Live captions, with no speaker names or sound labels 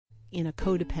in a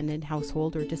codependent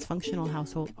household or dysfunctional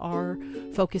household, our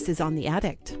focus is on the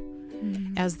addict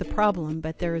as the problem.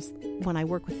 But when I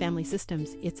work with family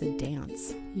systems, it's a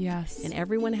dance. Yes. And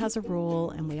everyone has a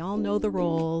role, and we all know the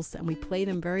roles, and we play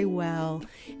them very well,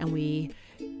 and we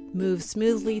move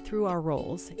smoothly through our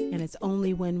roles. And it's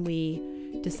only when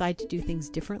we decide to do things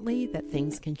differently that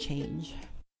things can change.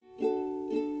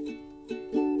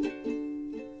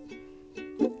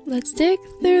 Let's dig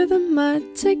through the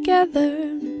mud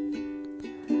together.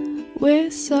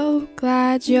 We're so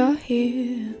glad you're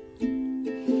here.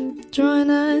 Join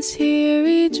us here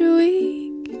each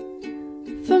week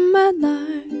for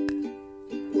Mudlark.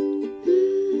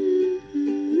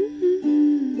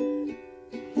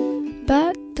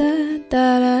 Ba da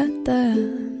da da da.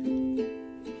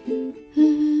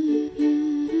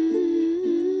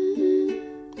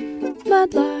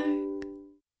 Mudlark.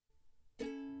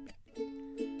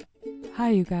 Hi,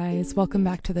 you guys. Welcome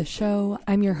back to the show.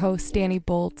 I'm your host, Danny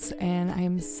Bolts, and I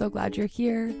am so glad you're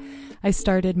here. I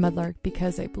started Mudlark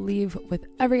because I believe with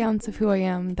every ounce of who I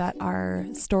am that our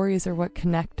stories are what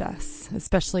connect us,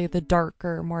 especially the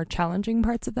darker, more challenging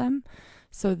parts of them.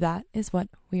 So that is what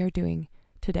we are doing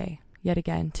today. Yet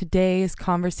again, today's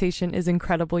conversation is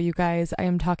incredible, you guys. I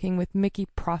am talking with Mikki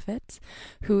Proffitt,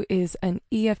 who is an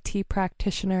EFT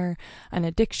practitioner, an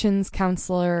addictions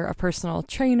counselor, a personal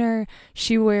trainer.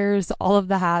 She wears all of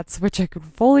the hats, which I could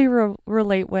fully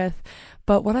relate with.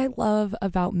 But what I love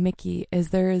about Mikki is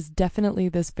there is definitely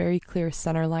this very clear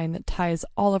center line that ties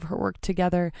all of her work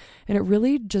together. And it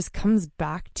really just comes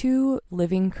back to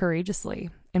living courageously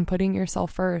and putting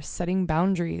yourself first, setting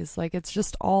boundaries. Like, it's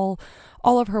just all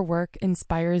of her work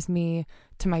inspires me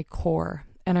to my core.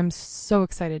 And I'm so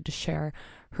excited to share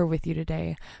her with you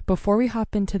today. Before we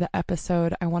hop into the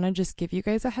episode, I want to just give you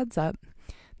guys a heads up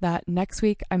that next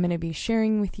week I'm going to be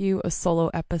sharing with you a solo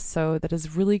episode that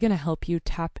is really going to help you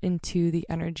tap into the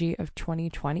energy of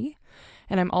 2020.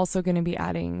 And I'm also going to be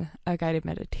adding a guided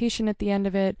meditation at the end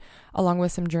of it, along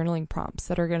with some journaling prompts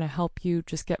that are going to help you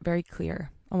just get very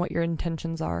clear on what your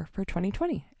intentions are for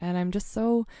 2020. And I'm just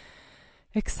so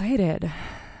excited.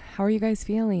 How are you guys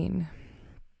feeling?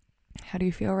 How do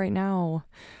you feel right now?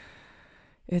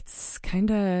 It's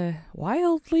kind of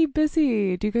wildly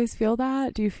busy. Do you guys feel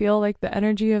that? Do you feel like the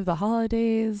energy of the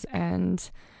holidays?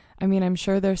 And I mean, I'm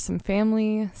sure there's some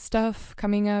family stuff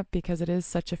coming up because it is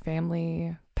such a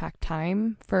family-packed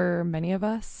time for many of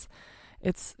us.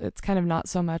 It's kind of not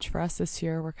so much for us this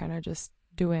year. We're kind of just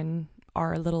doing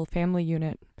our little family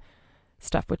unit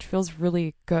stuff, which feels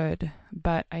really good.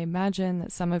 But I imagine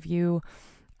that some of you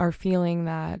are feeling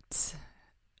that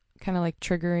kind of like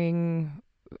triggering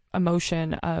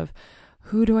emotion of,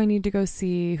 who do I need to go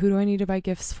see? Who do I need to buy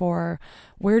gifts for?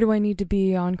 Where do I need to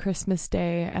be on Christmas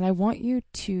Day? And I want you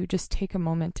to just take a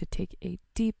moment to take a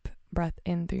deep breath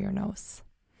in through your nose,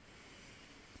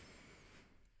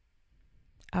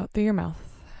 out through your mouth.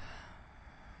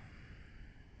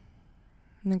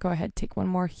 And then go ahead, take one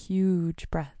more huge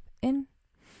breath in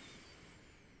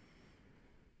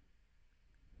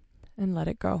and let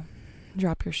it go.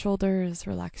 Drop your shoulders,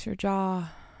 relax your jaw.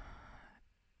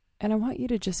 And I want you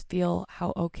to just feel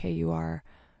how okay you are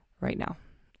right now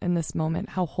in this moment,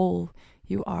 how whole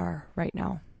you are right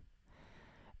now.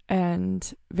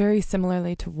 And very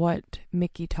similarly to what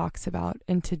Mikki talks about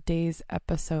in today's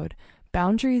episode,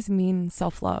 boundaries mean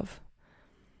self-love.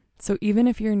 So even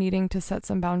if you're needing to set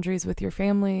some boundaries with your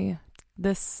family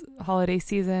this holiday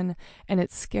season and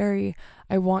it's scary,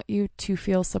 I want you to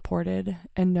feel supported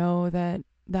and know that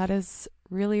that is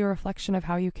really a reflection of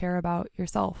how you care about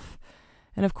yourself.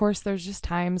 And of course, there's just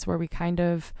times where we kind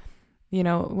of,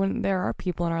 when there are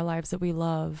people in our lives that we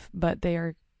love, but they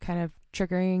are kind of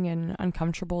triggering and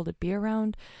uncomfortable to be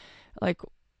around, like,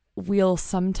 we'll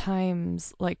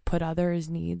sometimes put others'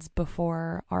 needs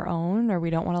before our own, or we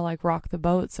don't want to rock the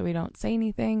boat, so we don't say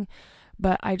anything.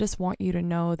 But I just want you to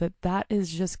know that that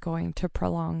is just going to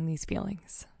prolong these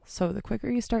feelings. So the quicker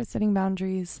you start setting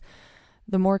boundaries,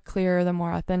 the more clear, the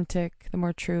more authentic, the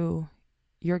more true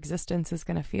your existence is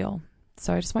going to feel.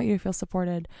 So I just want you to feel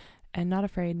supported and not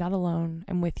afraid, not alone.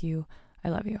 I'm with you. I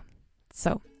love you.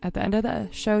 So at the end of the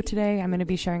show today, I'm going to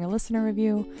be sharing a listener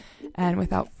review. And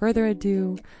without further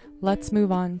ado, let's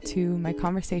move on to my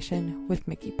conversation with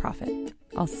Mikki Proffitt.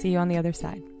 I'll see you on the other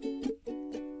side.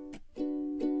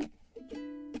 And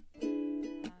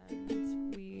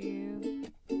we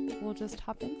will just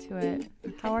hop into it.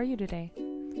 How are you today?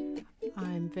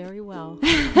 I'm very well.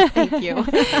 Thank you.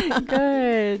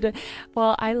 Good.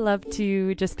 Well, I love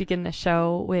to just begin the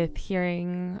show with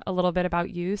hearing a little bit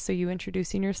about you. So you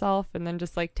introducing yourself and then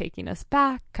just like taking us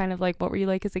back, kind of like what were you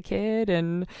like as a kid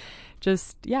and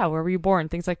just, yeah, where were you born?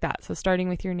 Things like that. So starting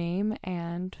with your name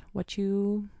and what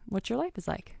your life is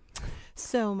like.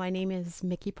 So my name is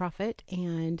Mikki Proffitt,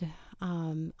 and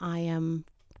I am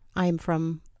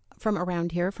from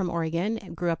around here, from Oregon. I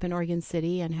grew up in Oregon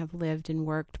City and have lived and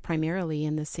worked primarily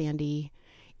in the Sandy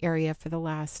area for the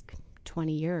last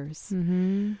 20 years.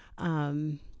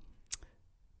 Mm-hmm.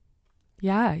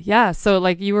 Yeah. So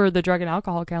like you were the drug and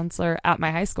alcohol counselor at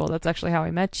my high school. That's actually how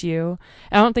I met you.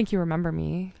 I don't think you remember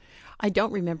me. I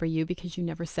don't remember you because you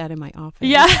never sat in my office.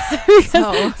 Yeah.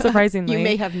 So surprisingly. You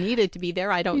may have needed to be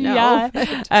there. I don't know.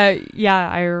 Yeah.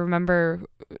 I remember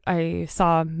I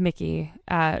saw Mikki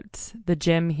at the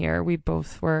gym here. We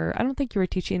both were, I don't think you were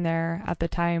teaching there at the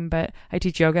time, but I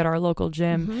teach yoga at our local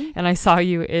gym. Mm-hmm. And I saw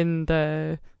you in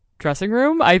the dressing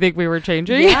room. I think we were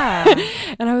changing. Yeah.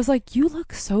 And I was like, you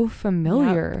look so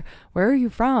familiar. Yep. Where are you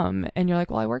from? And you're like,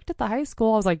 well, I worked at the high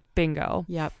school. I was like, bingo.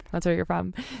 Yep. That's where you're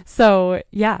from. So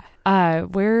yeah.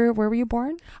 Where were you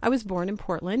born? I was born in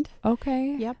Portland.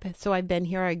 Okay. Yep. So I've been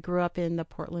here. I grew up in the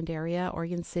Portland area,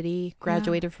 Oregon City,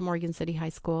 graduated from Oregon City High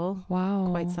School. Wow.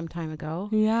 Quite some time ago.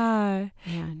 Yeah.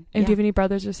 And do you have any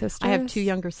brothers or sisters? I have 2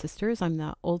 younger sisters. I'm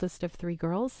the oldest of 3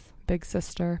 girls. Big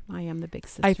sister. I am the big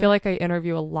sister. I feel like I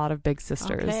interview a lot of big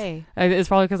sisters. Okay. It's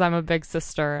probably because I'm a big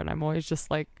sister and I'm always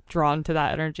just like drawn to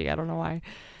that energy. I don't know why.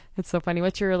 It's so funny.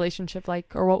 What's your relationship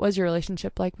like, or what was your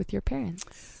relationship like with your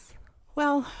parents?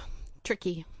 Well,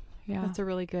 tricky. Yeah. That's a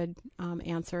really good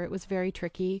answer. It was very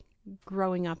tricky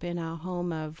growing up in a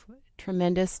home of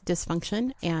tremendous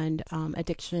dysfunction and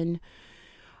addiction.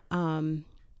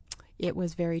 It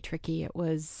was very tricky. It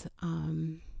was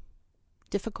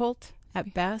difficult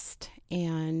at best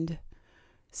and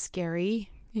scary.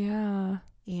 Yeah.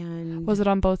 And was it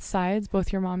on both sides,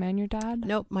 both your mom and your dad?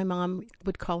 Nope. My mom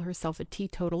would call herself a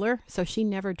teetotaler. So she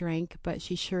never drank, but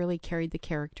she surely carried the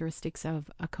characteristics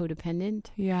of a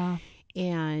codependent. Yeah.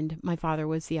 And my father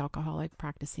was the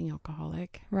practicing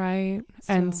alcoholic. Right.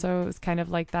 And so it was kind of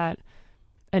like that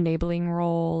enabling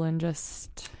role and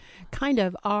just... Kind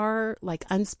of. Our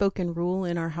unspoken rule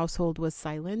in our household was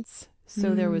silence.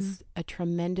 So there was a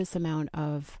tremendous amount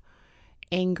of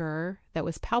anger that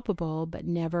was palpable, but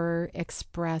never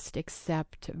expressed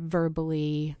except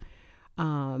verbally.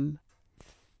 Verbal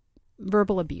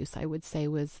abuse, I would say,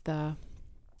 was the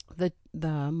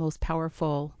most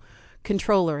powerful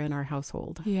controller in our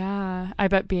household. Yeah. I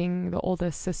bet being the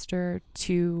oldest sister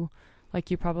too,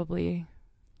 like you probably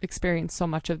experienced so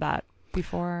much of that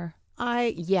before.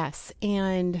 Yes.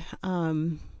 And,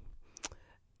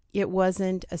 it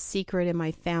wasn't a secret in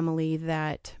my family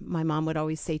that my mom would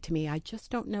always say to me, I just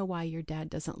don't know why your dad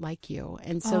doesn't like you.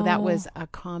 And so that was a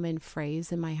common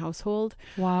phrase in my household.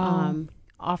 Wow.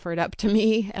 Offered up to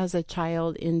me as a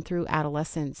child in through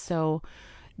adolescence. So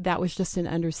that was just an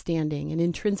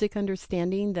intrinsic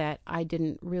understanding that I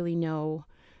didn't really know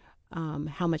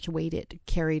how much weight it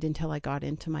carried until I got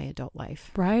into my adult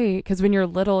life. Right. Because when you're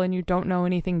little and you don't know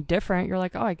anything different, you're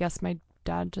like, oh, I guess my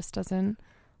dad just doesn't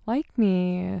like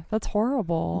me. That's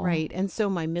horrible. Right. And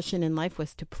so my mission in life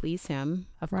was to please him,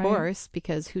 of course,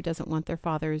 because who doesn't want their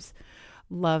father's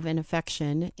love and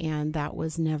affection? And that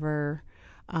was never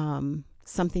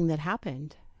something that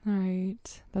happened.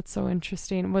 Right. That's so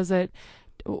interesting. Was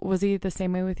he the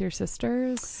same way with your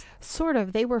sisters? Sort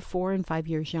of. They were 4 and 5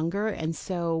 years younger. And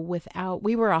so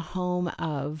we were a home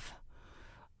of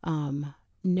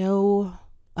no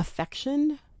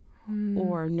affection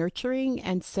or nurturing.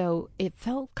 And so it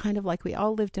felt kind of like we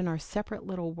all lived in our separate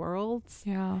little worlds.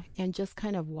 Yeah. And just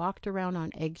kind of walked around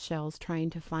on eggshells trying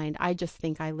to find, I just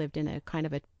think I lived in a kind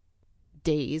of a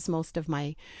daze most of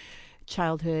my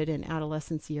childhood and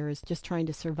adolescence years, just trying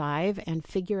to survive and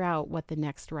figure out what the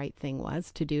next right thing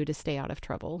was to do to stay out of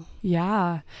trouble.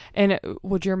 Yeah. And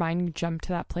would your mind jump to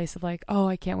that place of like, oh,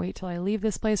 I can't wait till I leave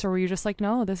this place? Or were you just like,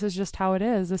 no, this is just how it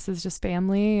is. This is just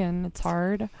family and it's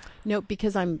hard? No,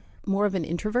 because I'm more of an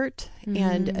introvert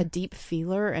and a deep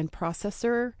feeler and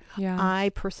processor. Yeah. I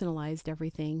personalized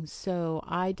everything. So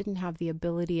I didn't have the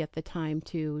ability at the time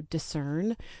to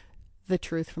discern the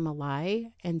truth from a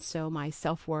lie. And so my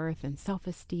self-worth and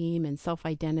self-esteem and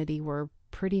self-identity were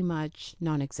pretty much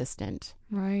non-existent.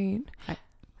 Right.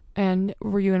 And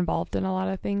were you involved in a lot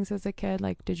of things as a kid?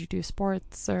 Like, did you do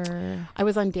sports or? I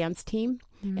was on dance team.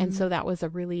 And so that was a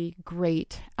really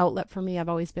great outlet for me. I've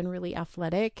always been really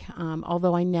athletic,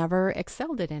 although I never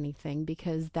excelled at anything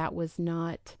because that was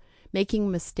not making a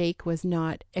mistake was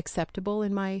not acceptable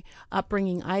in my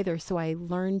upbringing either. So I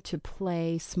learned to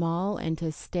play small and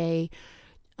to stay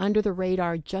under the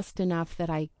radar just enough that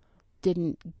I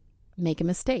didn't make a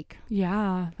mistake.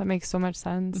 Yeah, that makes so much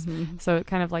sense. Mm-hmm. So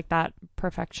kind of like that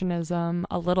perfectionism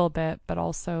a little bit, but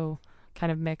also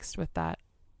kind of mixed with that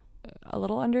a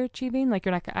little underachieving. Like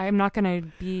I'm not going to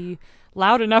be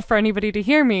loud enough for anybody to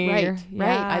hear me. Right.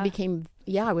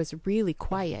 Yeah. I was really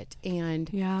quiet and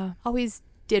Yeah. always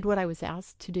did what I was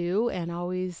asked to do and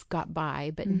always got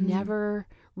by, but Mm-hmm. never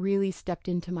really stepped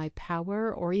into my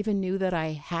power or even knew that I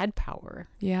had power.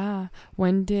 Yeah.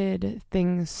 When did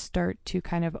things start to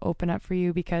kind of open up for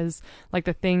you? Because like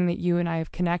the thing that you and I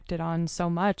have connected on so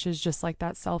much is just like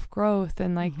that self-growth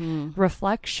and like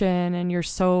reflection, and you're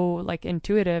so like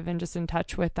intuitive and just in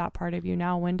touch with that part of you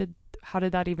now. How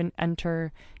did that even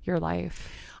enter your life?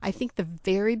 I think the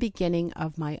very beginning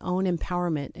of my own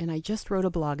empowerment, and I just wrote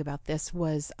a blog about this,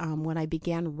 was when I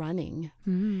began running.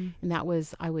 And that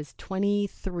was, I was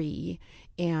 23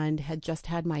 and had just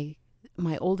had my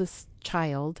oldest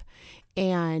child,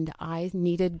 and I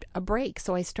needed a break.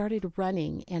 So I started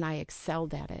running and I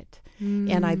excelled at it.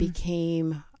 And I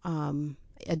became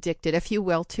addicted, if you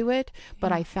will, to it,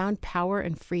 but I found power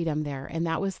and freedom there. And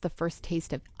that was the first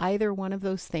taste of either one of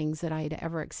those things that I had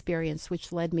ever experienced,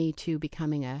 which led me to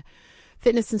becoming a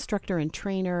fitness instructor and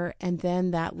trainer. And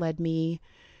then that led me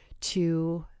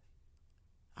to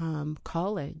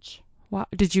college. Wow.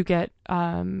 Did you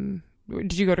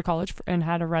go to college and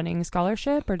had a running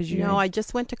scholarship, or did you? No, I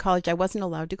just went to college. I wasn't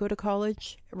allowed to go to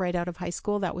college right out of high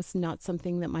school. That was not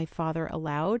something that my father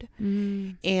allowed.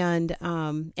 And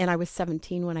I was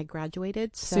 17 when I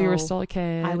graduated. So you were still a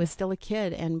kid. I was still a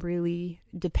kid and really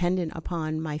dependent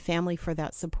upon my family for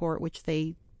that support, which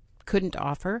they couldn't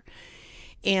offer.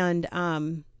 And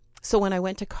so when I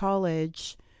went to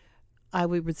college, I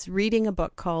was reading a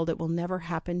book called It Will Never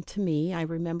Happen to Me. I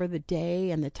remember the day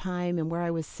and the time and where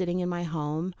I was sitting in my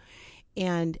home.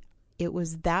 And it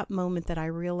was that moment that I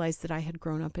realized that I had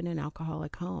grown up in an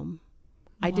alcoholic home.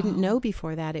 Wow. I didn't know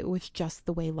before that. It was just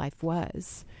the way life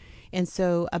was. And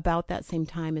so about that same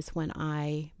time is when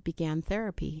I began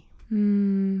therapy.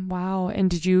 Wow. And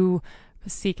did you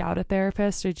seek out a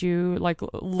therapist? Did you like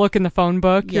look in the phone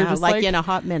book? Yeah, You're just like in a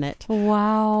hot minute.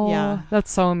 Wow. Yeah. That's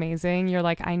so amazing. You're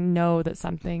like, I know that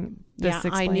something this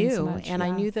explains I knew. so much. And I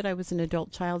knew that I was an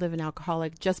adult child of an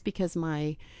alcoholic just because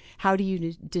how do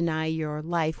you deny your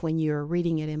life when you're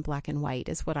reading it in black and white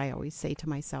is what I always say to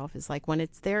myself. Is like when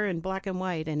it's there in black and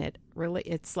white and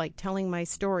it's like telling my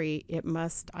story,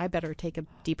 I better take a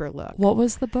deeper look. What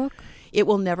was the book? It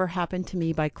Will Never Happen to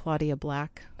Me by Claudia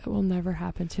Black. It Will Never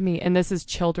Happen to Me. And this is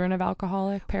children of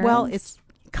alcoholic parents? Well, it's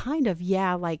kind of,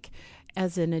 like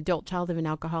as an adult child of an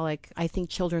alcoholic, I think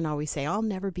children always say, I'll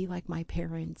never be like my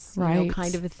parents, right.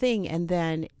 Kind of a thing. And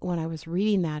then when I was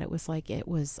reading that, it was like it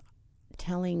was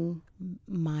telling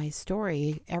my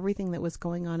story, everything that was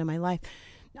going on in my life.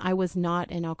 I was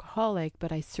not an alcoholic,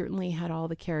 but I certainly had all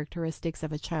the characteristics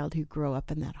of a child who grew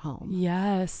up in that home.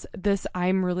 Yes.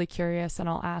 I'm really curious, and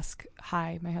I'll ask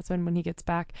my husband when he gets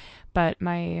back. But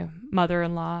my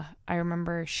mother-in-law, I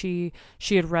remember she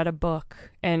had read a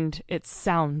book, and it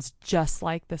sounds just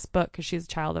like this book because she's a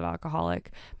child of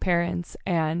alcoholic parents.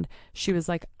 And she was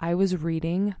like, I was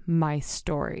reading my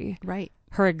story. Right.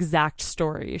 Her exact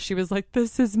story. She was like,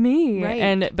 this is me.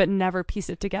 Right. But never piece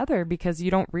it together because you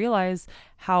don't realize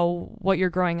what you're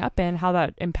growing up in, how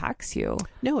that impacts you.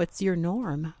 No, it's your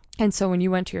norm. And so when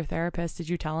you went to your therapist, did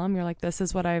you tell him, you're like, this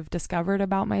is what I've discovered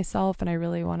about myself and I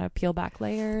really want to peel back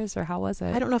layers, or how was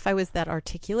it? I don't know if I was that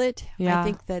articulate. Yeah. I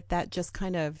think that just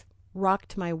kind of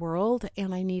rocked my world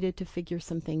and I needed to figure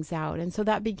some things out. And so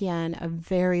that began a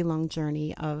very long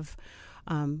journey of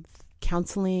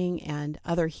counseling and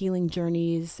other healing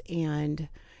journeys, and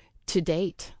to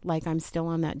date, like I'm still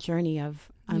on that journey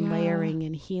of unlayering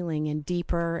and healing and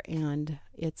deeper, and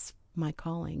it's my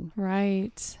calling.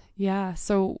 Right. Yeah.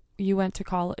 So you went to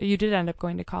college. You did end up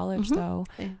going to college, though.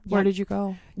 Where did you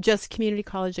go? Just community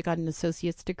college. I got an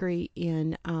associate's degree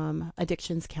in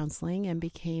addictions counseling and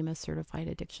became a certified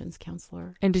addictions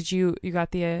counselor. And did you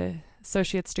got the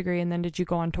associate's degree, and then did you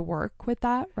go on to work with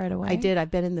that right away? I did. I've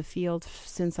been in the field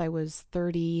since I was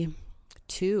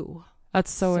 32.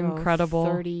 That's so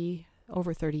incredible.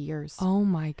 Over 30 years. Oh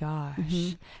my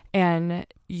gosh. And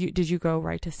did you go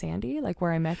right to Sandy, like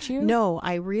where I met you? No,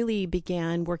 I really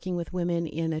began working with women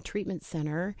in a treatment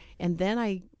center, and then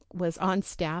I was on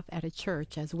staff at a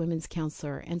church as a women's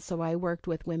counselor. And so I worked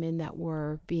with women that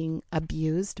were being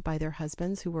abused by their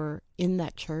husbands who were in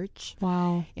that church.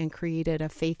 Wow. And created a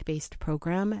faith-based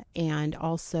program, and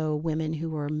also women who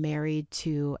were married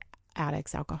to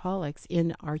addicts, alcoholics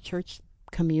in our church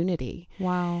community.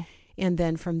 Wow. And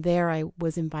then from there, I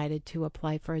was invited to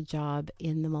apply for a job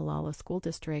in the Malala School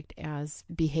District as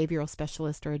behavioral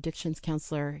specialist or addictions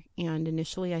counselor. And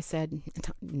initially I said,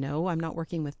 no, I'm not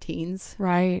working with teens.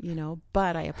 Right.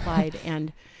 But I applied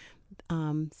and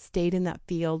stayed in that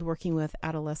field working with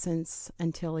adolescents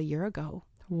until a year ago.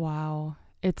 Wow.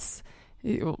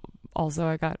 Also,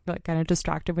 I got kind of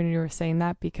distracted when you were saying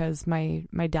that because my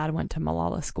dad went to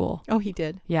Malala School. Oh, he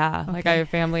did? Yeah. Okay. Like I have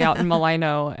family out in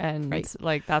Malino and Right.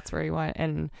 like that's where he went.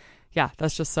 And yeah,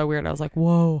 that's just so weird. I was like,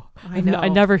 whoa. I know. I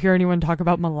never hear anyone talk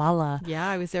about Malala. Yeah,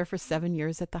 I was there for 7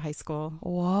 years at the high school.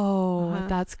 Whoa,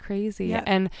 that's crazy. Yeah.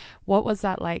 And what was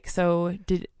that like? So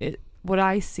what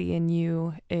I see in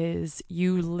you is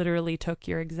you literally took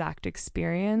your exact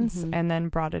experience and then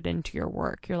brought it into your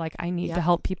work. You're like, I need to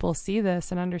help people see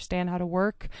this and understand how to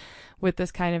work with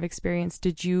this kind of experience.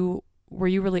 Were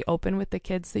you really open with the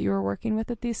kids that you were working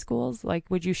with at these schools? Like,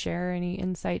 would you share any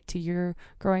insight to your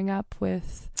growing up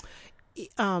with?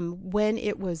 When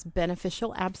it was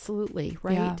beneficial, absolutely,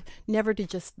 right? Yeah. Never to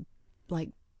just like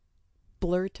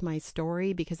blurt my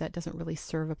story because that doesn't really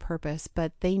serve a purpose,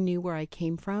 but they knew where I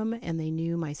came from and they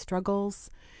knew my struggles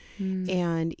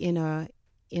and in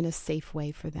a safe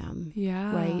way for them.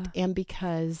 Yeah. Right. And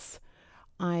because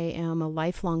I am a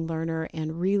lifelong learner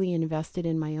and really invested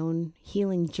in my own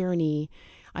healing journey,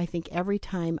 I think every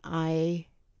time I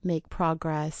make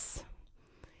progress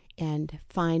and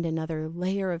find another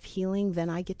layer of healing, then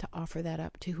I get to offer that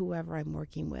up to whoever I'm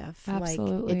working with.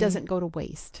 Absolutely. Like, it doesn't go to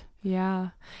waste. Yeah,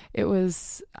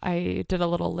 I did a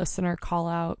little listener call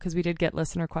out because we did get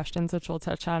listener questions, which we'll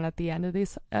touch on at the end of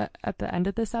this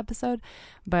episode.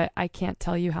 But I can't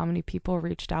tell you how many people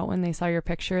reached out when they saw your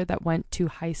picture that went to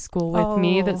high school with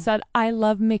me that said, I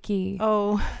love Mikki.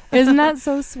 Oh, isn't that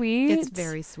so sweet? It's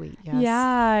very sweet. Yes.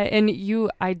 Yeah. And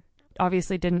I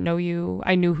obviously didn't know you.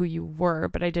 I knew who you were,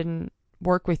 but I didn't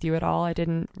work with you at all. I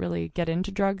didn't really get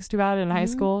into drugs too bad in high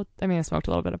school. I mean, I smoked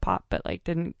a little bit of pot, but like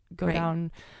didn't go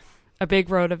down a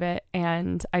big road of it.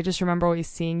 And I just remember always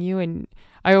seeing you, and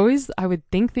I would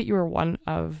think that you were one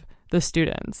of the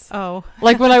students. Oh,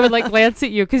 like when I would like glance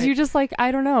at you, because you just like,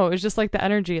 I don't know, it was just like the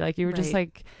energy, like you were just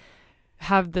like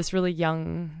have this really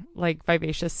young, like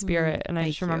vivacious spirit. And I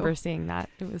just remember seeing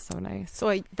that. It was so nice.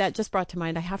 So that just brought to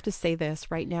mind, I have to say this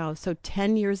right now. So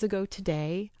 10 years ago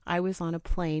today, I was on a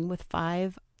plane with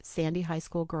 5 Sandy High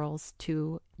School girls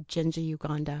to Jinja,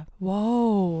 Uganda.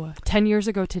 Whoa. 10 years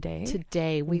ago today?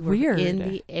 Today. We were in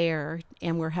the air,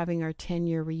 and we're having our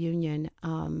 10-year reunion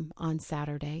on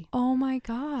Saturday. Oh my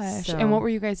gosh. And what were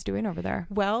you guys doing over there?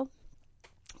 Well,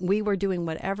 we were doing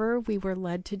whatever we were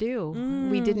led to do.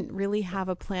 We didn't really have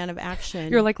a plan of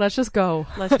action. You're like, let's just go.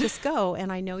 Let's just go.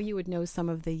 And I know you would know some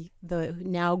of the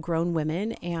now grown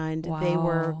women, and they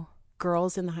were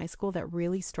girls in the high school that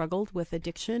really struggled with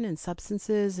addiction and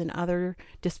substances and other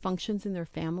dysfunctions in their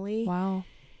family. Wow.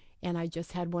 And I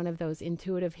just had one of those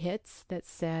intuitive hits that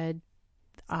said,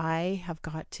 I have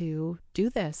got to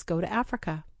do this, go to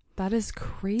Africa. That is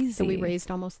crazy. So we raised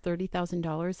almost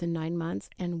 $30,000 in 9 months,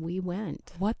 and we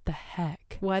went. What the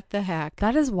heck? What the heck?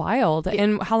 That is wild.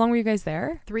 And how long were you guys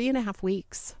there? 3.5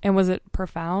 weeks. And was it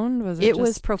profound? It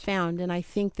was profound. And I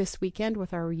think this weekend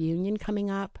with our reunion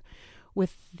coming up,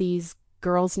 with these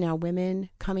girls, now women,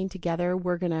 coming together,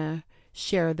 we're going to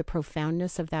share the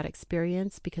profoundness of that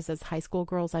experience, because as high school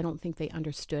girls, I don't think they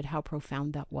understood how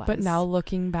profound that was. But now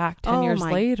looking back 10 years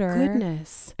later.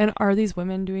 Goodness. And are these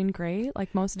women doing great?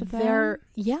 Like most of them?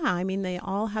 I mean, they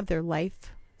all have their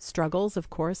life struggles, of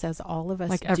course, as all of us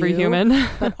like every human.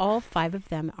 But all 5 of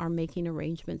them are making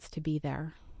arrangements to be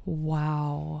there.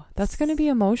 Wow. That's going to be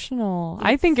emotional.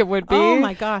 I think it would be. Oh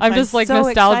my gosh. I'm just like so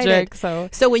nostalgic.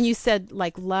 Excited. So when you said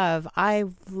like love, I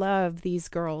love these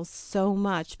girls so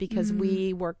much, because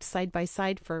we worked side by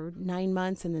side for 9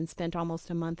 months and then spent almost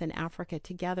a month in Africa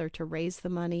together to raise the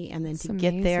money and then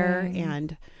get there.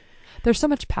 And there's so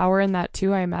much power in that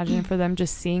too, I imagine, for them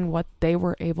just seeing what they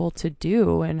were able to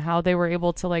do and how they were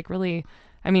able to like really,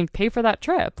 I mean, pay for that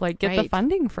trip, like get the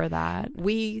funding for that.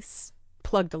 We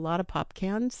plugged a lot of pop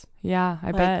cans. Yeah,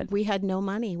 I bet. We had no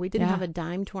money. We didn't have a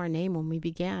dime to our name when we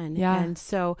began. Yeah. And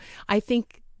so I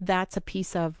think that's a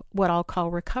piece of what I'll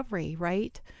call recovery,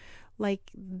 right?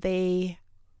 Like they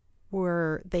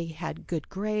had good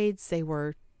grades. They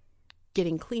were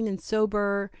getting clean and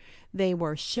sober. They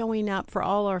were showing up for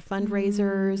all our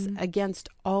fundraisers against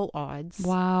all odds.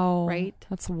 Wow. Right?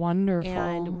 That's wonderful.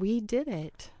 And we did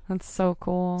it. That's so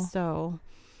cool. So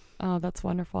Oh, that's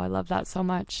wonderful. I love that so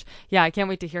much. Yeah, I can't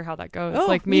wait to hear how that goes. Oh,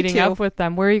 like me meeting too. up with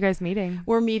them. Where are you guys meeting?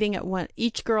 We're meeting at one.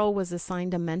 Each girl was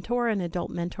assigned a mentor, an adult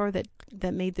mentor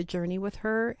that made the journey with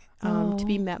her, to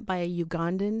be met by a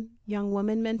Ugandan young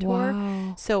woman mentor.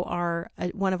 Wow. So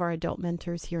one of our adult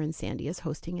mentors here in Sandy is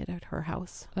hosting it at her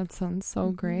house. That sounds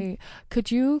so great.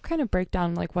 Could you kind of break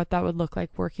down like what that would look like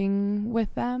working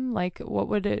with them? Like what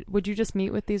would you just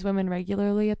meet with these women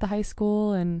regularly at the high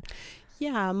school? And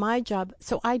yeah, my job.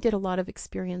 So I did a lot of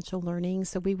experiential learning.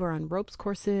 So we were on ropes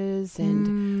courses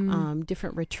and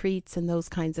different retreats and those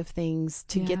kinds of things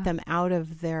to get them out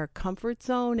of their comfort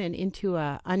zone and into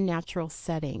a unnatural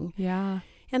setting. Yeah.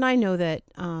 And I know that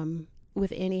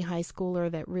with any high schooler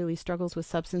that really struggles with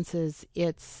substances,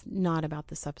 it's not about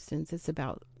the substance. It's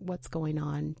about what's going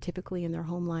on typically in their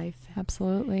home life.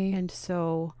 Absolutely. And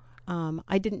so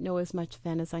I didn't know as much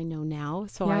then as I know now.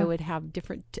 So I would have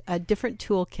a different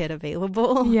toolkit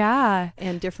available. Yeah.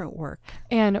 And different work.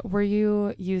 And were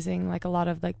you using like a lot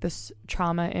of like this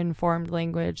trauma informed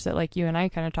language that like you and I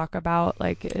kind of talk about?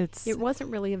 Like it wasn't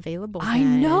really available I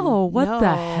then. know. What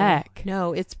the heck?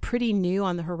 No, it's pretty new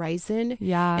on the horizon.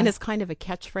 Yeah. And it's kind of a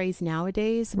catchphrase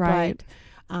nowadays. Right.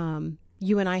 But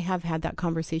you and I have had that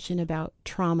conversation about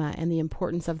trauma and the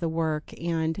importance of the work.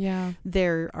 And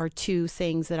there are two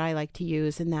sayings that I like to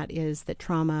use, and that is that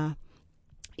trauma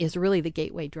is really the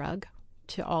gateway drug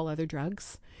to all other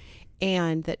drugs,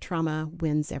 and that trauma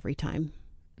wins every time.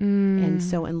 And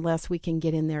so unless we can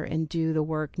get in there and do the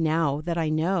work now that I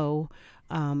know,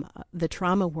 the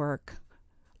trauma work,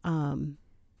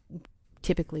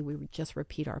 typically we would just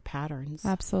repeat our patterns.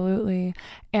 Absolutely.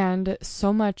 And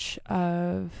so much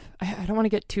of, I don't want to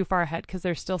get too far ahead because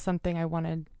there's still something I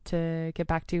wanted to get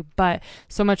back to, but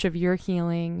so much of your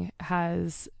healing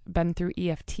has been through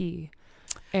EFT.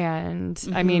 And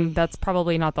I mean, that's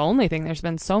probably not the only thing. There's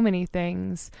been so many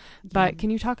things, but can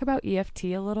you talk about EFT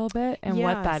a little bit and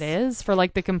what that is for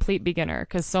like the complete beginner?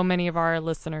 Because so many of our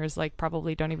listeners like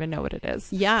probably don't even know what it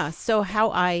is. Yeah. So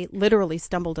how I literally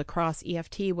stumbled across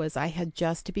EFT was I had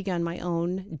just begun my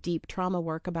own deep trauma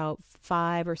work about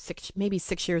 5 or 6, maybe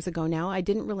 6 years ago now. I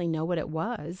didn't really know what it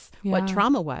was, what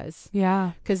trauma was.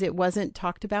 Yeah. Because it wasn't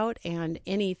talked about, and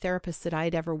any therapist that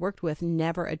I'd ever worked with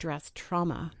never addressed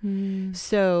trauma.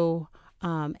 So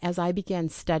as I began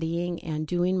studying and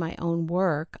doing my own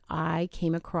work, I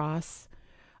came across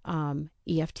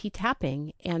EFT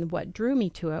tapping. And what drew me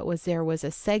to it was there was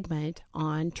a segment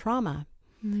on trauma.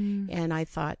 And I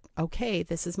thought, okay,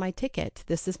 this is my ticket.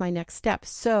 This is my next step.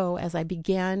 So as I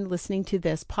began listening to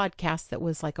this podcast that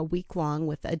was like a week long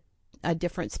with a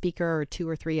different speaker or 2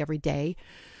 or 3 every day,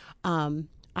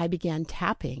 I began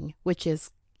tapping,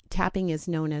 tapping is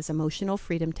known as emotional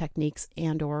freedom techniques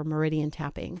and or meridian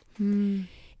tapping.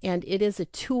 And it is a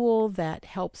tool that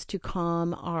helps to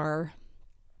calm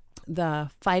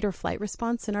the fight or flight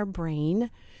response in our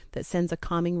brain that sends a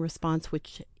calming response,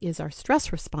 which is our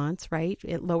stress response, right?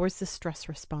 It lowers the stress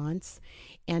response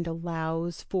and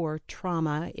allows for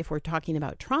trauma, if we're talking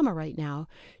about trauma right now,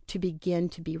 to begin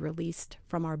to be released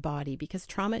from our body, because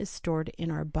trauma is stored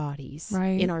in our bodies,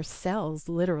 in our cells,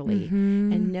 literally.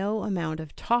 And no amount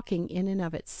of talking in and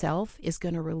of itself is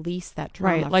going to release that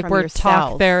trauma like from where your talk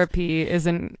cells. Therapy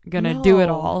isn't going to do it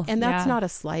all. And that's not a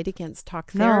slight against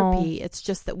talk therapy. It's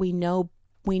just that we know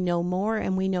more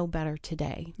and we know better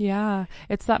today. Yeah.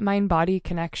 It's that mind-body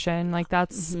connection. Like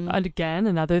that's, again,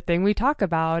 another thing we talk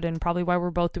about, and probably why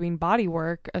we're both doing body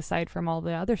work aside from all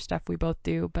the other stuff we both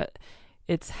do. But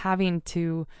it's having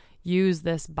to use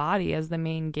this body as the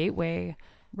main gateway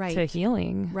to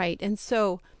healing. Right. And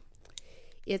so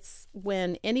it's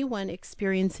when anyone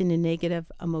experiencing a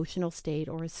negative emotional state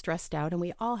or is stressed out, and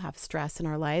we all have stress in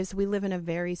our lives. We live in a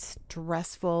very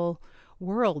stressful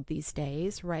world these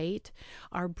days, right?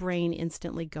 Our brain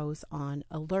instantly goes on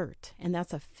alert, and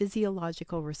that's a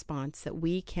physiological response that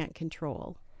we can't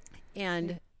control.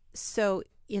 And so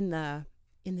in the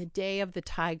day of the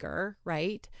tiger,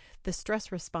 right, the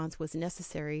stress response was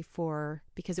necessary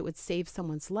because it would save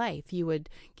someone's life. You would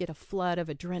get a flood of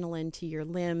adrenaline to your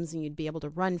limbs, and you'd be able to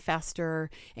run faster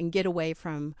and get away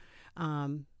from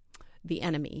the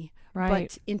enemy. Right.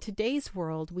 But in today's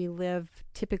world, we live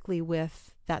typically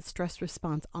with that stress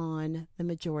response on the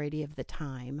majority of the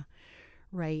time,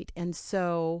 right? And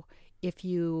so if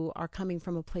you are coming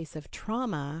from a place of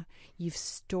trauma, you've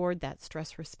stored that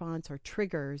stress response or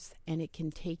triggers, and it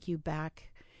can take you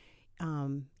back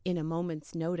in a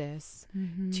moment's notice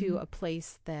to a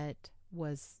place that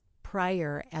was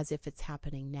prior, as if it's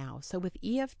happening now. So with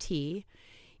EFT,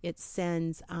 it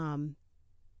sends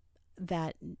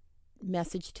that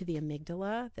message to the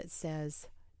amygdala that says,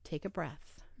 take a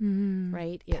breath,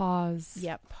 right? Pause.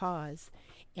 Yep, pause.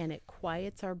 and it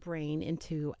quiets our brain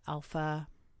into alpha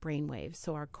brainwaves.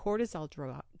 So our cortisol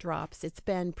drops. It's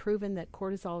been proven that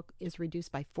cortisol is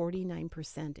reduced by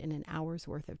 49% in an hour's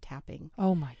worth of tapping.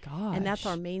 Oh my gosh. And that's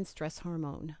our main stress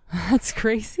hormone. That's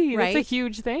crazy. Right? That's a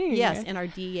huge thing. Yes, and our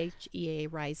DHEA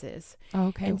rises.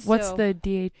 Okay. And what's so the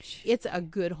DH? It's a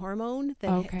good hormone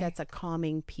that's a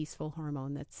calming, peaceful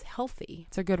hormone that's healthy.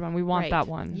 It's a good one. We want that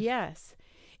one. Yes.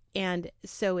 And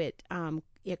so it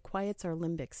quiets our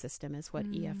limbic system is what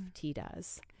EFT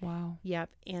does. Wow. Yep.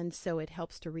 And so it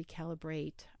helps to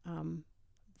recalibrate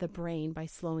the brain by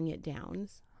slowing it down.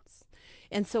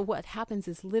 And so what happens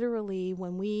is literally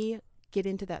when we get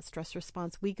into that stress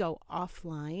response, we go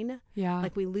offline. Yeah.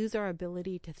 Like we lose our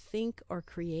ability to think or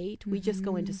create. We just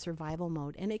go into survival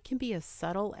mode. And it can be as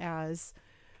subtle as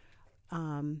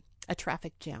a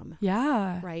traffic jam.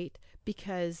 Yeah. Right?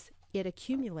 Because it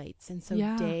accumulates. And so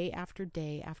Yeah. day after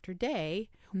day after day,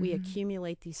 we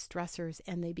accumulate these stressors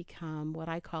and they become what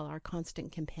I call our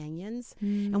constant companions.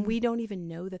 And we don't even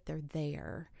know that they're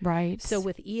there. Right. So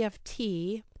with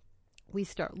EFT, we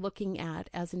start looking at,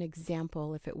 as an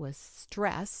example, if it was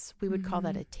stress, we would call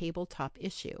that a tabletop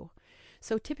issue.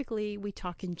 So typically we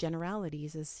talk in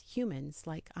generalities as humans,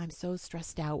 like, I'm so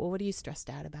stressed out. Well, what are you stressed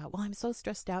out about? Well, I'm so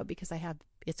stressed out because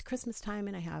it's Christmas time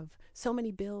and I have so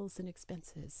many bills and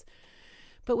expenses.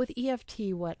 But with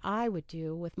EFT, what I would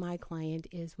do with my client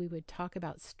is we would talk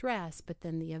about stress, but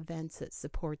then the events that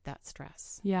support that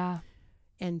stress. Yeah.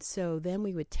 And so then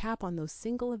we would tap on those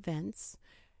single events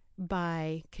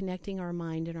by connecting our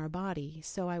mind and our body.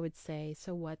 So I would say,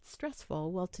 so what's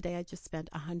stressful? Well, today I just spent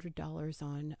 $100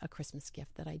 on a Christmas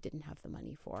gift that I didn't have the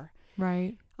money for.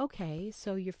 Right. Okay,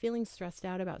 so you're feeling stressed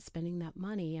out about spending that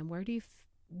money, and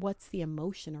what's the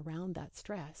emotion around that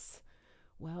stress?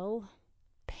 Well,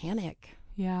 panic.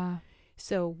 Yeah.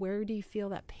 So where do you feel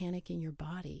that panic in your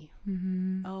body?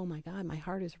 Oh my God, my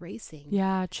heart is racing.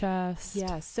 Yeah, chest.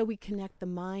 Yes. So we connect the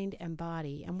mind and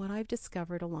body. And what I've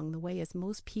discovered along the way is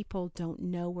most people don't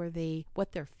know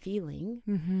what they're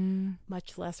feeling,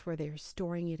 much less where they're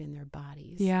storing it in their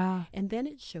bodies. Yeah. And then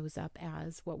it shows up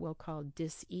as what we'll call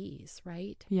dis-ease,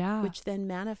 right? Yeah. Which then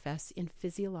manifests in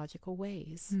physiological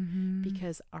ways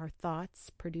because our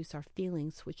thoughts produce our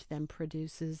feelings, which then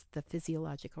produces the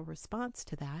physiological response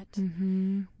to that.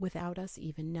 Without us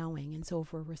even knowing. And so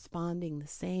if we're responding the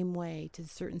same way to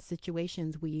certain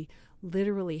situations, we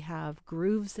literally have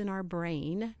grooves in our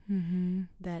brain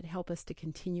that help us to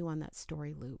continue on that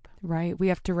story loop. Right. We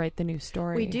have to write the new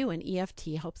story. We do. And EFT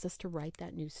helps us to write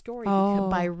that new story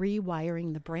by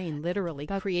rewiring the brain, literally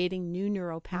creating new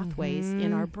neural pathways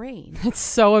in our brain.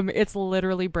 It's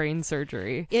literally brain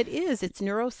surgery. It is. It's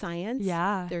neuroscience.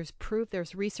 Yeah. There's proof.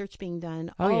 There's research being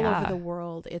done all over the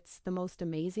world. It's the most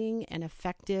amazing and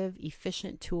effective,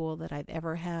 efficient tool that I've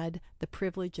ever had the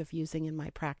privilege of using in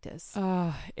my practice.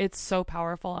 It's so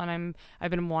powerful, and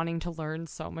I've been wanting to learn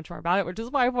so much more about it, which is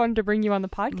why I wanted to bring you on the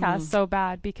podcast so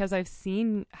bad, because I've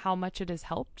seen how much it has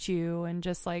helped you, and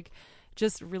just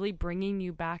really bringing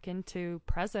you back into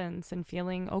presence and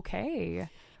feeling okay.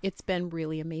 It's been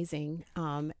really amazing.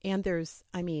 And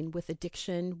with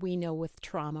addiction, we know with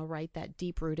trauma, right, that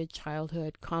deep-rooted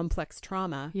childhood complex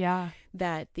trauma,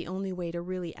 that the only way to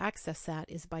really access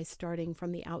that is by starting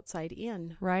from the outside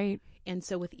in. Right. And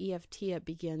so with EFT, it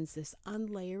begins this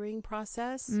unlayering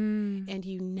process, and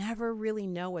you never really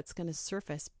know what's going to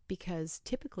surface because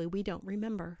typically we don't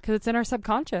remember. Because it's in our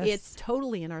subconscious. It's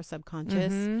totally in our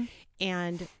subconscious.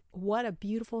 And what a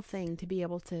beautiful thing to be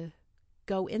able to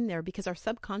go in there, because our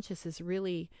subconscious is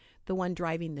really the one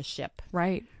driving the ship.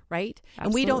 Right. Absolutely.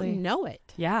 And we don't know it.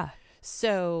 Yeah.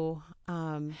 So,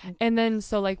 and then,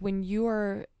 like when you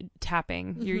are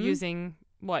tapping, you're using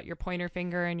what, your pointer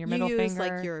finger and your middle finger? You use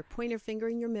like your pointer finger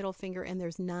and your middle finger, and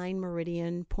there's 9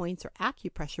 meridian points or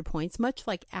acupressure points, much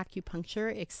like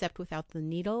acupuncture, except without the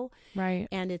needle. Right.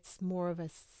 And it's more of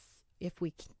if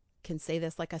we can say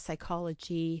this, like a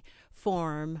psychology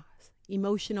form,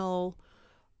 emotional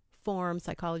form,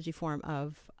 psychology form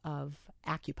of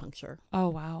acupuncture. Oh,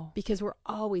 wow. Because we're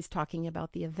always talking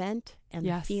about the event and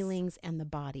the feelings and the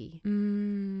body.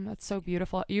 That's so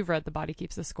beautiful. You've read The Body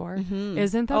Keeps the Score.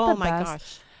 Isn't that the best? Oh, my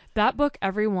gosh. That book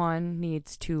everyone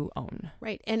needs to own.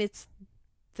 Right. And it's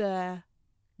the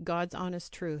God's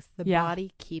honest truth. The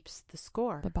body keeps the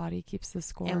score. The body keeps the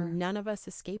score. And none of us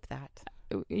escape that.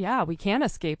 Yeah, we can't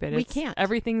escape it. We can't.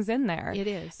 Everything's in there. It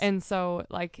is. And so,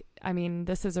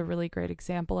 this is a really great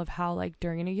example of how,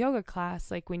 during a yoga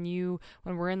class, when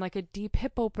we're in a deep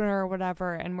hip opener or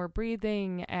whatever, and we're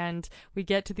breathing and we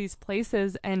get to these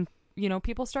places and you know,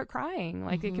 people start crying.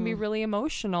 Like it can be really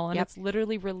emotional, and it's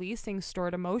literally releasing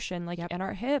stored emotion, like in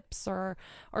our hips or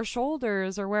our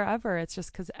shoulders or wherever. It's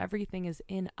just because everything is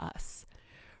in us.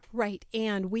 Right.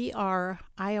 And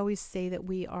I always say that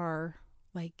we are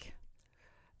like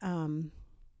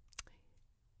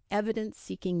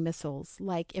evidence-seeking missiles.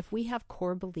 Like if we have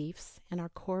core beliefs, and our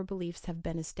core beliefs have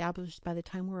been established by the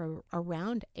time we're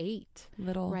around 8,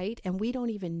 right? And we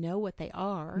don't even know what they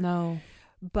are. No.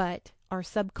 But our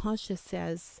subconscious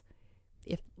says,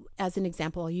 if, as an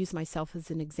example, I'll use myself as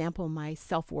an example, my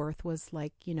self-worth was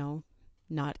like, you know,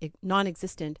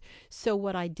 non-existent. So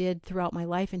what I did throughout my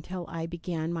life until I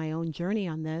began my own journey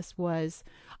on this was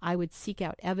I would seek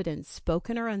out evidence,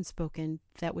 spoken or unspoken,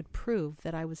 that would prove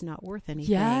that I was not worth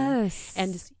anything. Yes.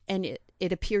 And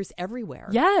it appears everywhere.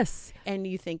 Yes. And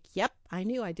you think, yep, I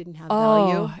knew I didn't have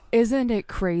value. Isn't it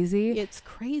crazy? It's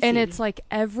crazy. And it's like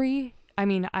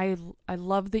I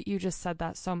love that you just said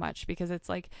that so much, because it's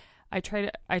like, I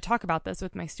talk about this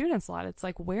with my students a lot. It's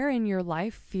like, where in your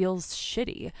life feels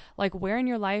shitty? Like, where in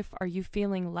your life are you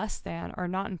feeling less than or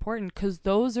not important? Because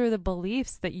those are the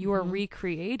beliefs that you are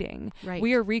recreating. Right.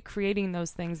 We are recreating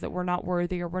those things, that we're not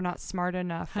worthy or we're not smart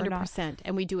enough. 100%.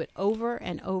 And we do it over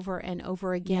and over and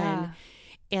over again. Yeah.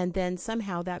 And then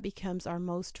somehow that becomes our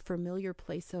most familiar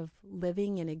place of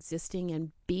living and existing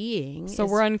and being. So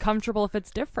we're uncomfortable if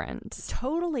it's different.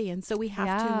 Totally. And so we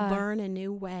have to learn a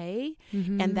new way.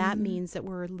 And that means that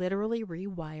we're literally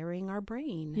rewiring our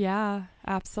brain. Yeah,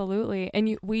 absolutely.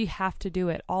 And we have to do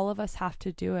it. All of us have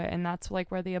to do it. And that's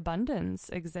like where the abundance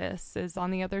exists, is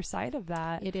on the other side of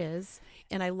that. It is.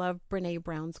 And I love Brene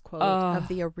Brown's quote of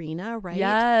the arena, right?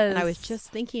 Yes. And I was just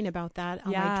thinking about that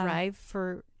on my drive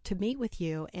to meet with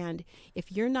you. And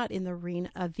if you're not in the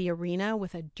arena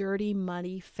with a dirty,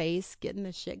 muddy face, getting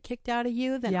the shit kicked out of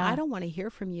you, then I don't want to hear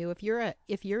from you. If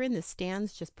you're in the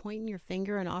stands just pointing your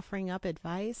finger and offering up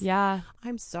advice,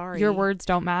 I'm sorry. Your words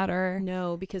don't matter.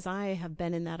 No, because I have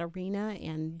been in that arena,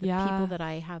 and the people that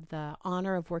I have the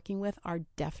honor of working with are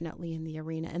definitely in the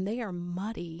arena, and they are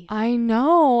muddy. I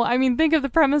know. I mean, think of the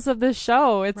premise of this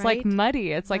show. It's like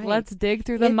muddy. It's like, let's dig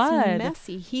through the mud. It's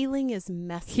messy. Healing is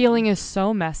messy. Healing is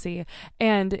so messy.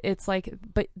 And it's like,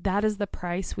 but that is the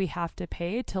price we have to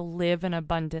pay to live an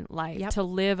abundant life, to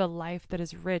live a life that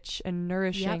is rich and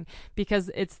nourishing,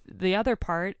 because it's the other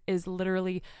part is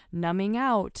literally numbing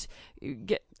out,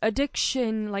 get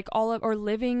addiction, like or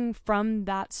living from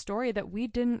that story that we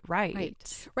didn't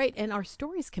write. Right. And our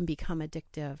stories can become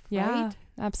addictive. Yeah, right?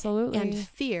 Absolutely. And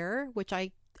fear, which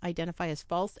I identify as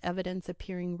false evidence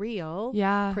appearing real,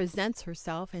 presents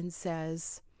herself and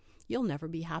says, you'll never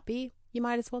be happy. You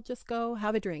might as well just go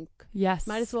have a drink. Yes.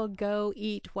 Might as well go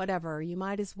eat whatever. You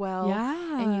might as well.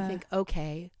 Yeah. And you think,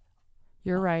 okay.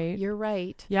 You're right. You're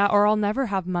right. Yeah. Or I'll never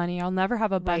have money. I'll never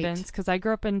have abundance because I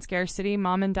grew up in scarcity.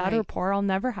 Mom and dad are poor. I'll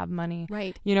never have money.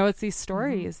 Right. You know, it's these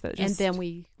stories that just... And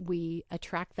then we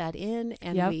attract that in,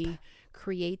 and we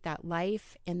create that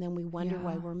life, and then we wonder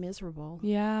why we're miserable.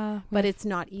 Yeah. But it's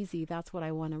not easy. That's what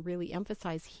I want to really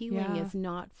emphasize. Healing is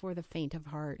not for the faint of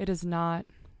heart. It is not.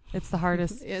 It's the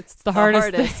hardest. It's the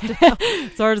hardest. It's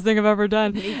the hardest thing I've ever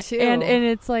done. Me too. And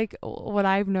it's like what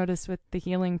I've noticed with the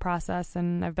healing process,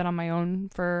 and I've been on my own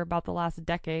for about the last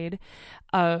decade,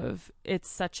 of it's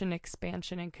such an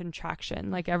expansion and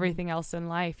contraction, like everything else in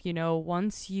life. You know,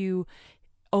 once you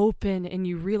open and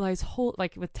you realize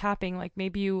like with tapping, like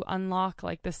maybe you unlock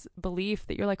like this belief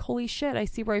that you're like, holy shit, I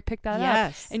see where I picked that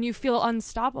up, and you feel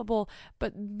unstoppable.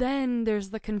 But then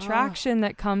there's the contraction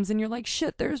that comes, and you're like,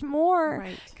 shit, there's more,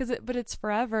 right? But it's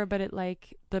forever. But it,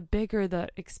 like, the bigger the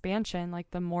expansion,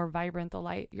 like the more vibrant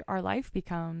our life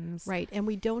becomes, right? And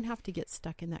we don't have to get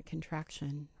stuck in that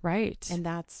contraction, right? And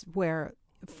that's where,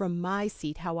 from my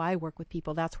seat, how I work with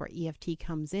people, that's where EFT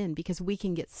comes in, because we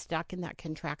can get stuck in that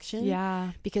contraction.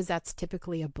 Yeah. Because that's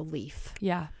typically a belief.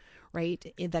 Yeah. Right?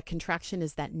 That contraction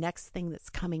is that next thing that's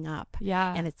coming up.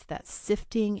 Yeah. And it's that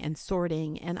sifting and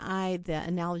sorting. And the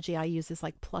analogy I use is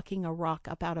like plucking a rock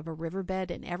up out of a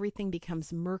riverbed, and everything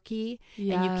becomes murky.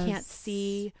 Yes. And you can't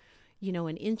see,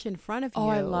 an inch in front of you. Oh,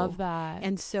 I love that.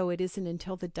 And so it isn't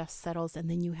until the dust settles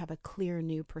and then you have a clear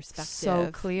new perspective.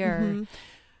 So clear. Mm-hmm.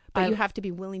 But you have to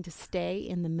be willing to stay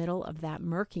in the middle of that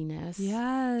murkiness,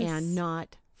 and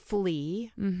not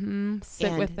flee. Mm-hmm.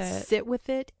 Sit with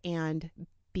it and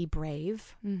be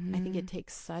brave. Mm-hmm. I think it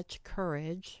takes such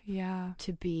courage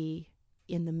to be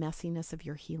in the messiness of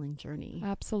your healing journey.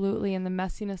 Absolutely. And the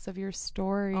messiness of your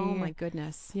story. Oh my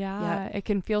goodness. Yeah. It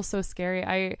can feel so scary.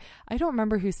 I don't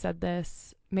remember who said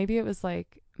this. Maybe it was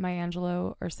like Maya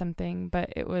Angelou or something,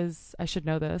 but it was, I should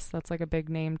know this. That's like a big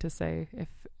name to say if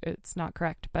it's not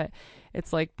correct, but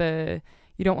it's like you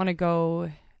don't want to go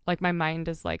like my mind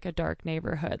is like a dark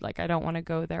neighborhood. Like I don't want to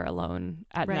go there alone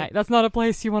at Right. night. That's not a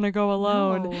place you want to go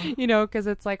alone, No. you know, because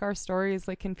it's like our stories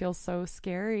like can feel so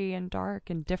scary and dark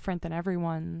and different than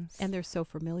everyone's. And they're so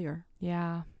familiar.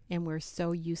 Yeah. And we're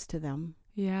so used to them.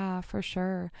 Yeah, for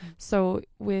sure. So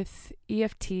with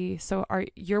EFT,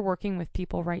 you're working with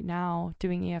people right now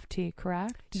doing EFT,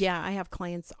 correct? Yeah, I have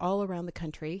clients all around the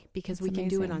country because That's we can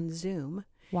do it amazing. on Zoom.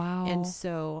 Wow. And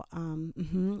so,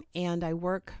 and I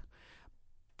work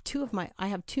I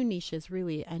have two niches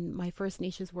really. And my first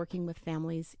niche is working with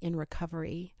families in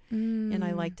recovery. And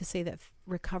I like to say that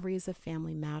recovery is a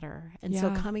family matter. And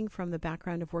so coming from the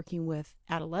background of working with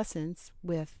adolescents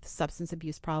with substance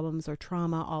abuse problems or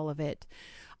trauma, all of it,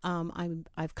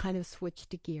 I've kind of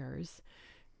switched gears,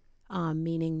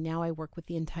 meaning now I work with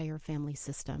the entire family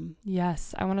system.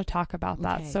 Yes, I want to talk about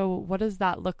that. So what does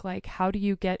that look like? How do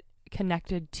you get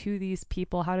connected to these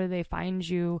people? How do they find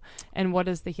you? And what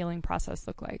does the healing process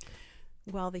look like?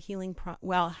 Well,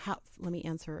 let me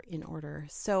answer in order.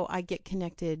 So I get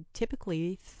connected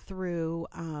typically through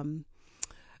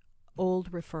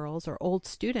old referrals or old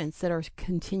students that are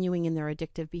continuing in their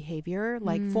addictive behavior,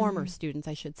 like former students,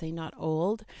 I should say, not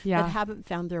old, that haven't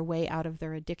found their way out of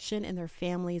their addiction, and their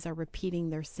families are repeating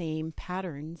their same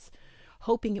patterns,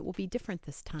 hoping it will be different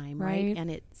this time, right? And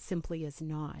it simply is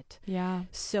not. Yeah.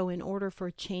 So in order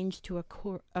for change to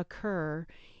occur,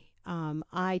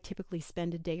 I typically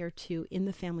spend a day or two in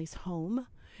the family's home,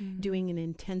 doing an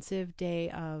intensive day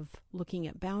of looking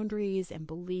at boundaries and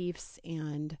beliefs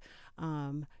and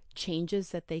changes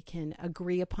that they can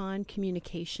agree upon,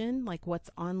 communication, like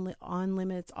what's on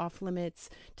limits, off limits,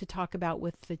 to talk about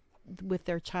with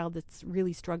their child that's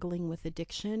really struggling with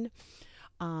addiction,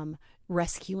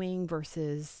 rescuing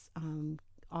versus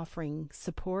offering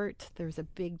support. There's a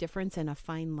big difference and a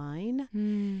fine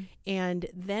line. And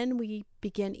then we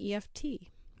begin EFT.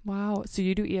 Wow. So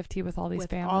you do EFT with all these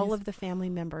families? With all of the family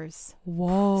members.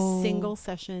 Whoa. Single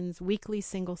sessions, weekly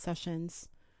single sessions.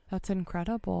 That's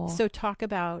incredible. So talk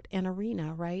about an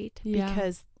arena, right? Yeah.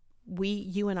 Because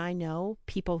you and I know,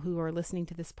 people who are listening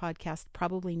to this podcast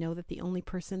probably know that the only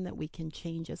person that we can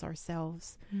change is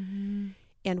ourselves. And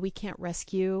we can't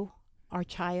rescue our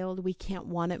child. We can't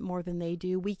want it more than they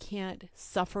do. We can't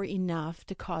suffer enough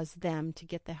to cause them to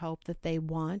get the help that they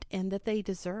want and that they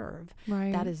deserve.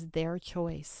 Right. That is their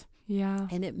choice. Yeah.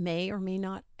 And it may or may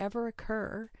not ever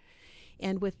occur.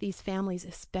 And with these families,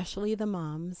 especially the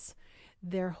moms,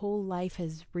 their whole life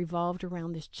has revolved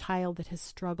around this child that has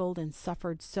struggled and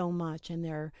suffered so much, and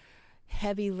they're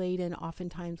heavy laden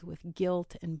oftentimes with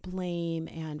guilt and blame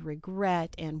and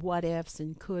regret and what ifs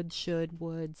and could, should,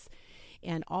 woulds,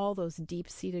 and all those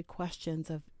deep-seated questions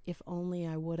of, if only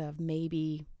I would have,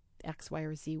 maybe X, Y,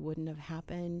 or Z wouldn't have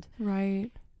happened. Right.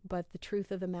 But the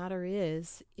truth of the matter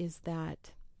is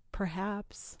that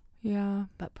perhaps,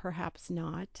 but perhaps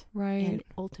not. Right. And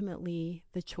ultimately,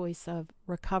 the choice of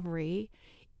recovery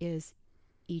is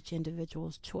each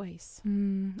individual's choice.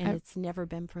 And it's never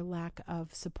been for lack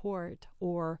of support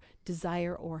or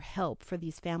desire or help for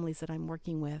these families that I'm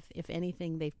working with. If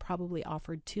anything, they've probably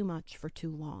offered too much for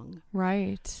too long.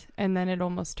 Right. And then it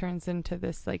almost turns into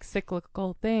this like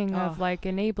cyclical thing of like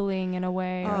enabling in a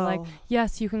way, or like,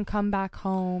 yes, you can come back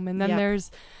home. And then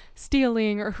there's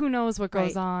stealing, or who knows what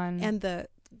goes on. And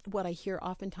what I hear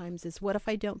oftentimes is, what if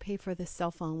I don't pay for this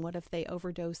cell phone? What if they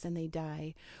overdose and they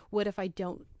die? What if I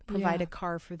don't provide a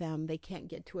car for them? They can't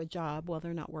get to a job. Well,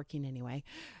 they're not working anyway,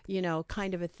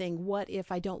 kind of a thing. What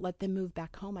if I don't let them move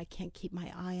back home? I can't keep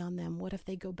my eye on them. What if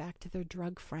they go back to their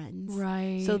drug friends?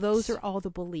 Right. So those are all the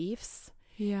beliefs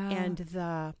and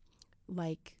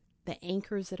the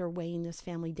anchors that are weighing this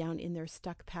family down in their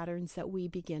stuck patterns that we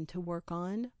begin to work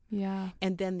on. Yeah.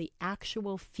 And then the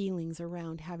actual feelings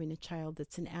around having a child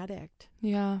that's an addict.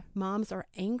 Yeah. Moms are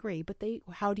angry, but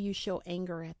how do you show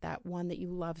anger at that one that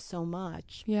you love so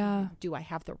much? Yeah. Do I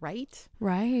have the right?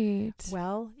 Right.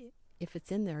 Well, if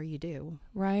it's in there, you do.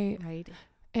 Right. Right.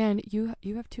 And you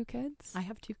have 2 kids? I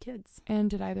have 2 kids.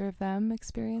 And did either of them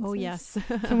experience Oh, this? yes.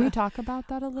 Can we talk about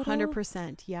that a little?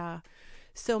 100%. Yeah.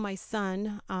 So my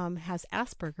son has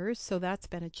Asperger's, so that's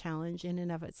been a challenge in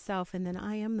and of itself. And then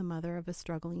I am the mother of a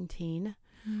struggling teen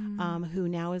who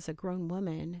now is a grown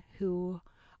woman who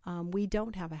we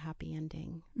don't have a happy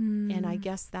ending. And I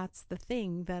guess that's the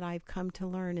thing that I've come to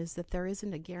learn, is that there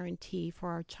isn't a guarantee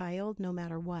for our child no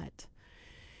matter what.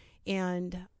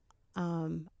 And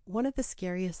one of the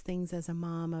scariest things as a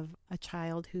mom of a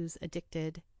child who's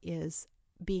addicted is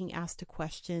being asked a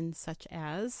question such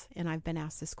as, and I've been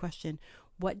asked this question,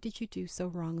 what did you do so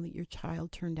wrong that your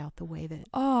child turned out the way that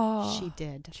she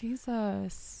did?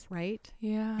 Jesus. Right?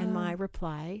 Yeah. And my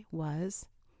reply was,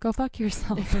 Go fuck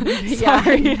yourself. Yeah.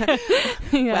 Sorry.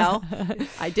 Yeah. Well,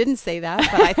 I didn't say that,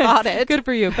 but I thought it. Good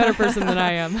for you. Better person than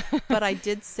I am. But I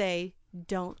did say,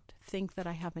 don't think that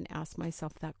I haven't asked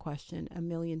myself that question a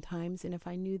million times. And if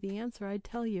I knew the answer, I'd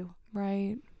tell you.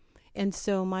 Right. And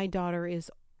so my daughter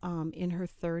is in her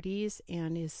 30s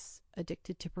and is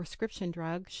addicted to prescription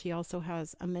drugs. She also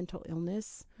has a mental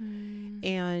illness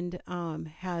and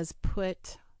has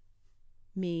put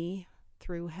me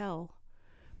through hell.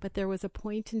 But there was a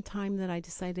point in time that I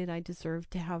decided I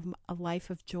deserved to have a life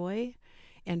of joy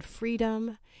and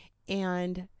freedom,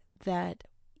 and that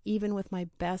even with my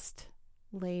best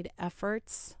laid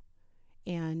efforts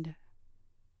and,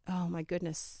 oh my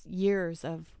goodness, years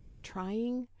of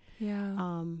trying,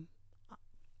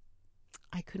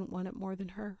 I couldn't want it more than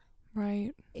her.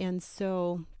 Right. And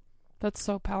so that's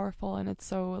so powerful, and it's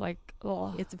so like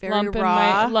it's very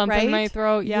raw, lump right? in my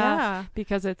throat. Yeah.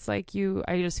 Because it's like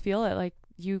I just feel it, like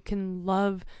you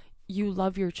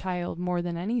love your child more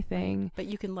than anything. Right. But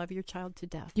you can love your child to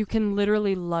death. You can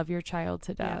literally love your child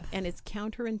to death. Yeah. And it's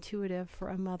counterintuitive for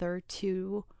a mother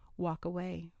to walk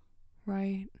away.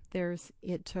 Right.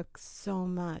 It took so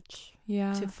much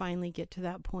to finally get to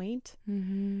that point.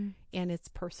 Mm-hmm. And it's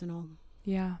personal.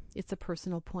 Yeah. It's a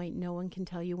personal point. No one can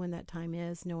tell you when that time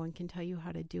is. No one can tell you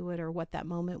how to do it or what that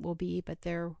moment will be, but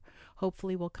there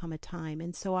hopefully will come a time.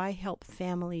 And so I help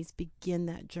families begin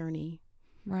that journey.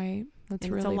 Right. That's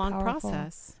and really it's a long powerful.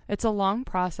 process. It's a long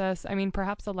process. I mean,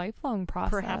 perhaps a lifelong process.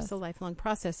 Perhaps a lifelong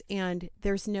process. And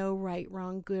there's no right,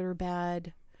 wrong, good or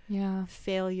bad,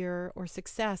 failure or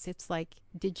success. It's like,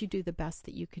 did you do the best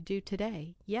that you could do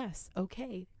today? Yes.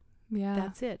 Okay. Yeah.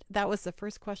 That's it. That was the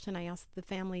first question I asked the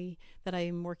family that I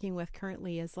am working with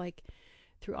currently, is like,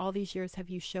 through all these years, have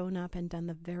you shown up and done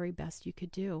the very best you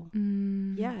could do?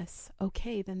 Yes.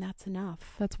 Okay, then that's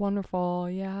enough. That's wonderful.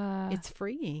 Yeah. It's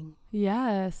freeing.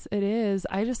 Yes, it is.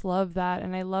 I just love that.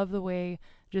 And I love the way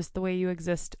you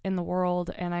exist in the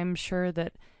world. And I'm sure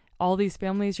that all these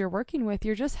families you're working with,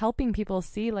 you're just helping people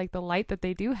see like the light that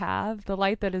they do have, the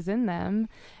light that is in them.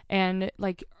 And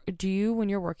like, when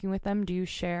you're working with them, do you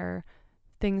share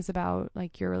things about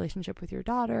like your relationship with your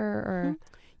daughter or?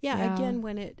 Yeah. Again,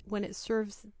 when it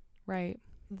serves right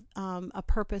a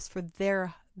purpose for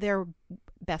their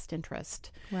best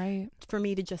interest. Right. For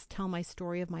me to just tell my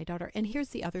story of my daughter. And here's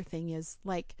the other thing is,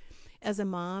 like, as a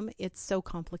mom, it's so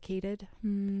complicated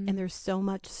and there's so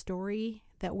much story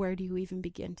that where do you even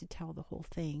begin to tell the whole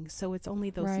thing? So it's only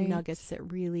those nuggets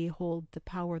that really hold the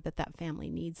power that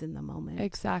family needs in the moment.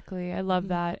 Exactly. I love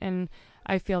that. And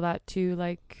I feel that too.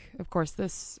 Like, of course,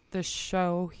 this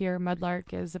show here,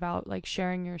 Mudlark, is about like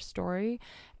sharing your story,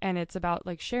 and it's about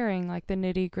like sharing like the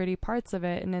nitty gritty parts of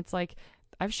it. And it's like,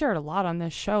 I've shared a lot on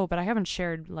this show, but I haven't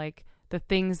shared like the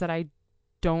things that I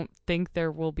don't think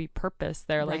there will be purpose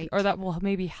there, like, or that will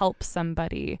maybe help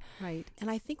somebody. Right. And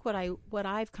I think what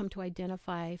I've come to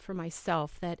identify for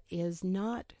myself that is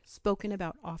not spoken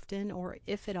about often, or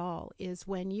if at all, is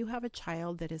when you have a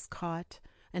child that is caught,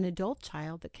 an adult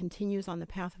child that continues on the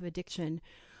path of addiction,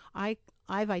 I've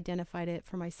identified it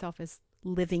for myself as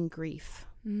living grief.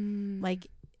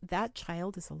 Like, that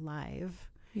child is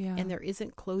alive. Yeah. And there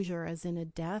isn't closure as in a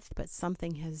death, but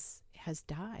something has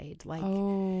died. Like,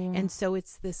 and so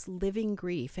it's this living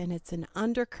grief, and it's an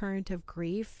undercurrent of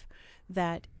grief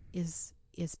that is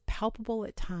palpable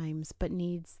at times, but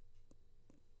needs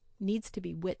to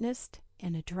be witnessed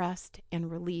and addressed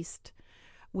and released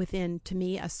within, to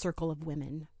me, a circle of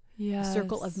women. Yes. A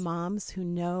circle of moms who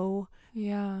know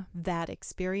that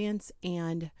experience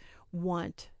and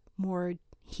want more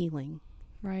healing.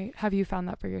 Right. Have you found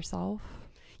that for yourself?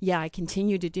 Yeah, I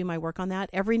continue to do my work on that.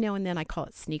 Every now and then I call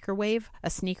it sneaker wave. A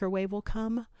sneaker wave will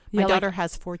come. My daughter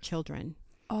has 4 children.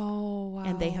 Oh, wow.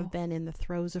 And they have been in the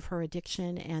throes of her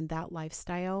addiction and that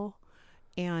lifestyle.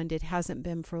 And it hasn't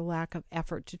been for lack of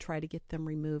effort to try to get them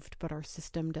removed, but our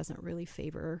system doesn't really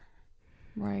favor.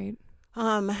 Right.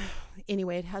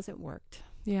 Anyway, it hasn't worked.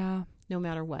 Yeah. No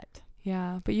matter what.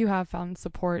 Yeah. But you have found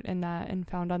support in that and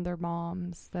found other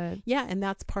moms that. Yeah. And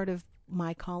that's part of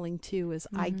my calling too, is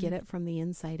I get it from the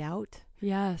inside out.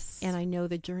 Yes. And I know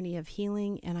the journey of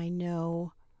healing, and I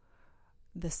know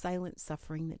the silent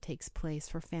suffering that takes place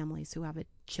for families who have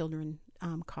children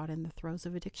caught in the throes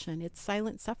of addiction. It's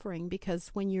silent suffering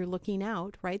because when you're looking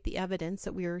out, right, the evidence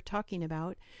that we were talking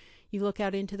about, you look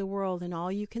out into the world and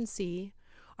all you can see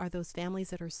are those families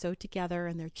that are so together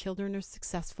and their children are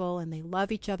successful and they love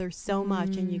each other so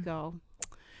much, and you go,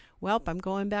 well, I'm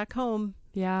going back home.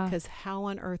 Yeah. Because how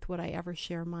on earth would I ever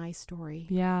share my story?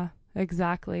 Yeah,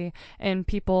 exactly. And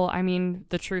people, I mean,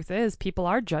 the truth is people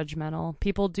are judgmental.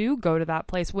 People do go to that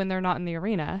place when they're not in the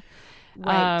arena.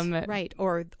 Right. Right.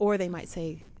 Or they might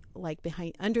say, like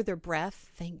behind under their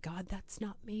breath, thank God that's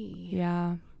not me.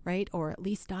 Yeah. Right? Or at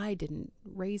least I didn't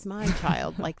raise my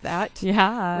child like that.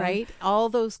 Yeah. Right? All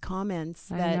those comments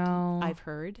that I've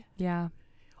heard. Yeah.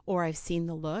 Or I've seen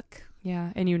the look.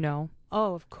 Yeah. And you know.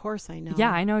 Oh, of course I know.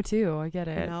 Yeah, I know too. I get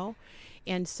it. You know?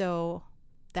 And so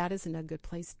that isn't a good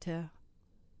place to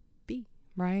be.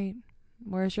 Right.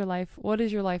 Where's your life? What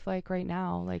is your life like right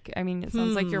now? Like, I mean, it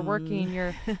sounds like you're working,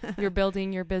 you're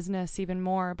building your business even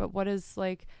more, but what is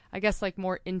like, I guess like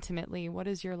more intimately, what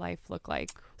does your life look like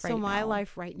right now? So my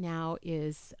life right now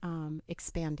is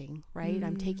expanding, right?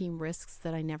 I'm taking risks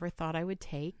that I never thought I would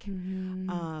take.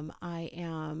 I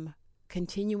am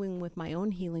continuing with my own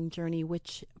healing journey,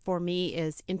 which for me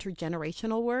is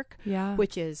intergenerational work,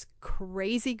 which is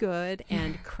crazy good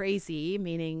and crazy,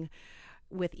 meaning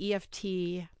with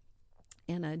EFT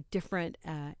and a different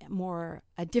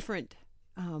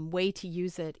way to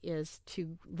use it is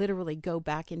to literally go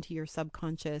back into your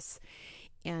subconscious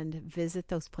and visit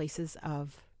those places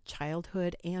of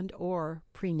childhood and or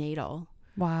prenatal.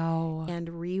 Wow. And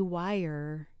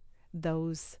rewire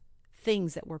those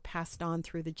things that were passed on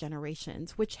through the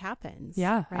generations, which happens.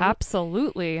 Yeah, right?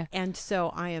 Absolutely. And so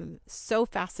I am so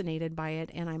fascinated by it.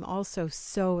 And I'm also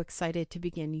so excited to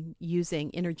begin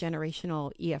using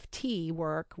intergenerational EFT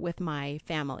work with my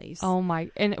families. Oh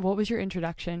my, and what was your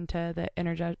introduction to the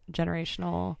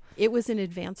intergenerational? It was an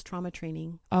advanced trauma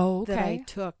training that I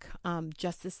took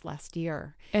just this last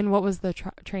year. And what was the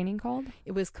training called?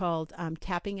 It was called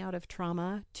Tapping Out of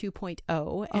Trauma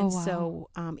 2.0. And so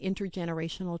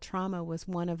intergenerational trauma was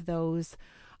one of those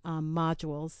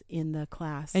modules in the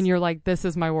class. And you're like, this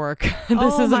is my work.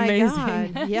 This is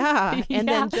amazing. God. Yeah. And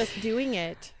then just doing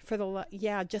it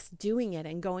just doing it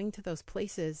and going to those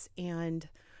places and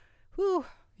whew,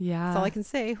 that's all I can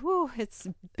say. Whew, it's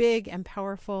big and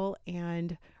powerful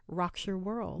and rocks your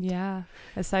world. Yeah.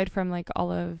 Aside from like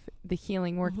all of the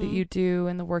healing work that you do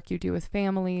and the work you do with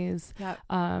families,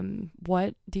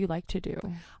 what do you like to do?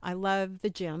 I love the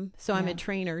gym. So I'm a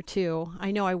trainer too.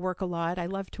 I know I work a lot. I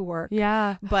love to work.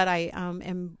 Yeah. But I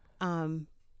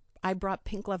I brought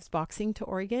Pink Gloves Boxing to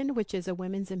Oregon, which is a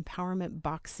women's empowerment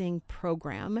boxing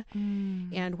program.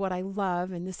 And what I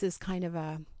love, and this is kind of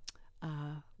a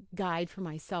guide for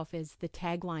myself, is the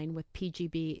tagline with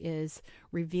PGB is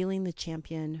revealing the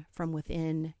champion from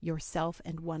within yourself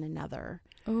and one another.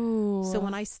 Oh. So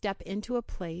when I step into a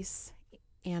place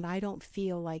and I don't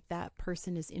feel like that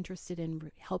person is interested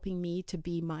in helping me to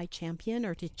be my champion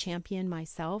or to champion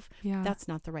myself, that's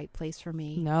not the right place for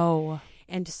me. No.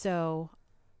 And so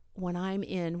when I'm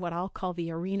in what I'll call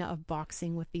the arena of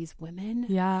boxing with these women,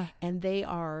 and they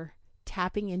are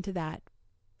tapping into that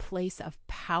place of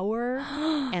power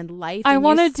and life. I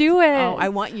want to do it. Oh, I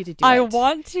want you to do it. I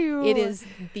want to. It is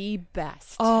the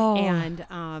best. Oh.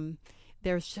 And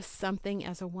there's just something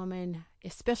as a woman,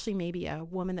 especially maybe a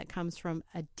woman that comes from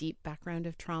a deep background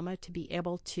of trauma, to be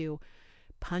able to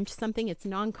punch something. It's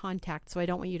non-contact, so I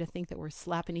don't want you to think that we're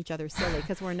slapping each other silly,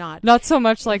 because we're not. Not so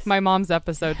much like my mom's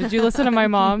episode. Did you listen to my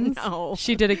mom's? No.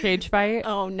 She did a cage fight.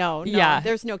 Oh, no. Yeah.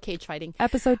 There's no cage fighting.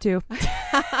 Episode 2.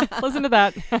 Listen to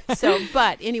that.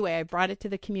 But anyway, I brought it to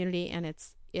the community, and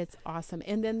it's awesome.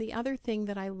 And then the other thing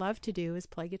that I love to do is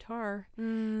play guitar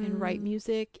and write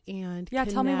music and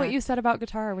connect. Tell me what you said about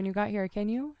guitar when you got here. Can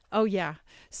you? Oh, yeah.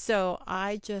 So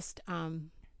I just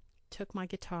took my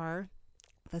guitar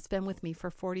that's been with me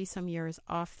for 40 some years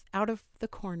out of the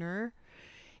corner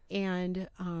and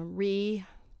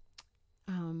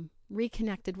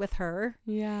reconnected with her.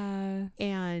 Yeah.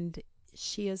 And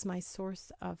she is my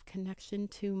source of connection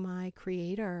to my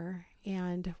creator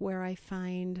and where I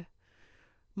find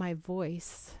my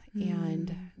voice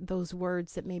and those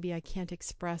words that maybe I can't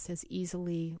express as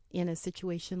easily in a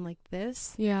situation like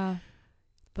this. Yeah.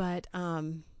 But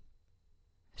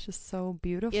it's just so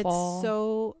beautiful. It's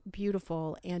so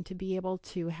beautiful. And to be able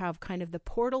to have kind of the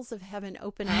portals of heaven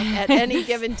open up at any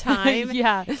given time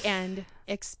and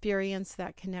experience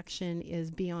that connection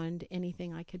is beyond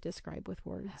anything I could describe with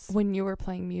words. When you were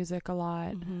playing music a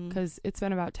lot, because it's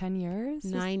been about 10 years?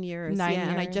 9 years. 9 years.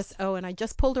 And I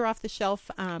just pulled her off the shelf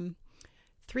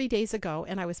 3 days ago,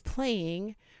 and I was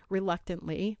playing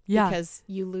reluctantly because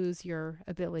you lose your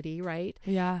ability, right?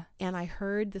 Yeah. And I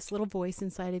heard this little voice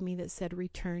inside of me that said,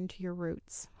 return to your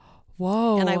roots.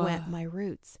 Whoa. And I went, my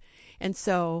roots. And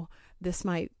so this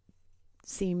might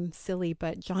seem silly,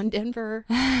 but John Denver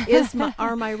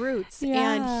are my roots.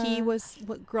 And he was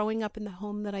growing up in the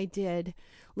home that I did,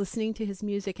 listening to his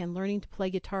music and learning to play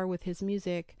guitar with his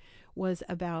music was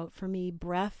about, for me,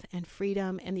 breath and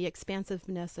freedom and the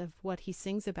expansiveness of what he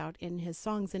sings about in his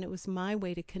songs. And it was my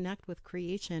way to connect with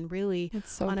creation, really,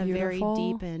 It's so on beautiful. a very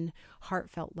deep and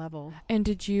heartfelt level. And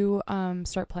did you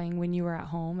start playing when you were at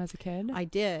home as a kid? I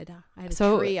did. I had a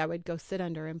tree I would go sit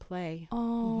under and play.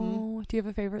 Oh, do you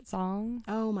have a favorite song?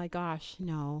 Oh my gosh,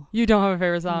 no. You don't have a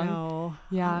favorite song? No.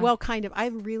 Yeah. Well, kind of. I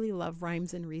really love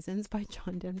Rhymes and Reasons by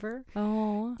John Denver.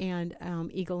 Oh. And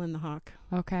Eagle and the Hawk.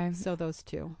 Okay. So those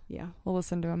two, yeah. We'll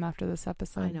listen to them after this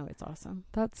episode. I know, it's awesome.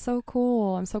 That's so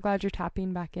cool. I'm so glad you're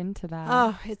tapping back into that.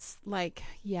 Oh, it's like,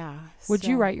 yeah. Would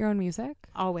you write your own music?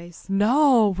 Always.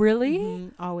 No, really?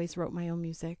 Mm-hmm. Always wrote my own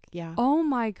music, yeah. Oh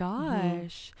my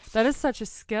gosh. That is such a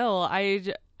skill.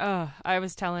 I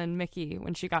was telling Mikki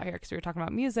when she got here, because we were talking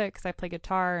about music, because I play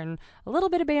guitar and a little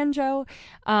bit of banjo.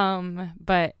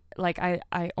 But like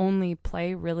I only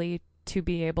play really to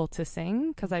be able to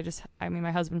sing, because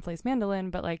my husband plays mandolin,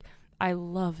 but like I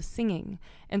love singing.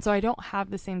 And so I don't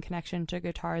have the same connection to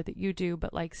guitar that you do,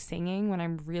 but like singing when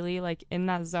I'm really like in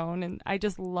that zone, and I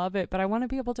just love it. But I want to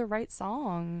be able to write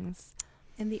songs.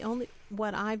 And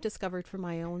what I've discovered for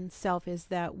my own self is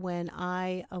that when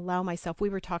I allow myself, we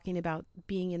were talking about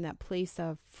being in that place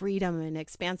of freedom and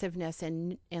expansiveness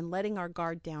and letting our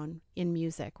guard down in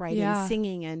music, right? Yeah. And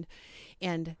singing.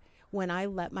 And when I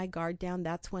let my guard down,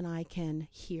 that's when I can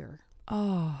hear.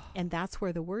 Oh. And that's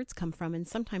where the words come from. And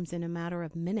sometimes in a matter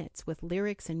of minutes with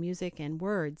lyrics and music and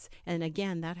words. And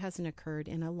again, that hasn't occurred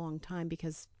in a long time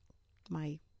because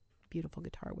my beautiful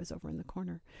guitar was over in the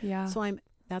corner. Yeah. So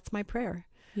that's my prayer.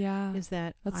 Yeah. Is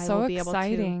that That's I so will be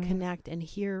exciting. able to connect and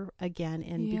hear again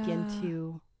and begin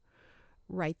to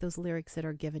write those lyrics that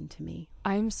are given to me.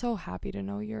 I'm so happy to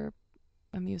know you're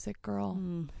a music girl,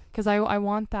 because I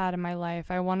want that in my life.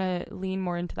 I want to lean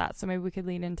more into that, so maybe we could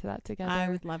lean into that together. I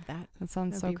would love that. That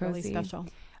sounds That'd so be cozy. really special.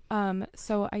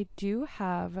 So I do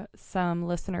have some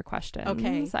listener questions.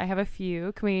 Okay. I have a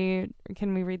few.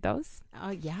 Can we read those?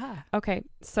 Yeah. Okay.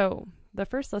 So the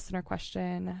first listener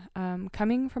question,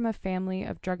 coming from a family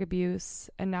of drug abuse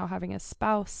and now having a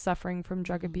spouse suffering from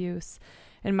drug abuse,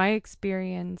 in my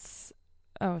experience,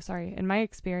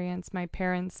 my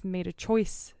parents made a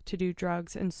choice to do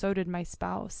drugs, and so did my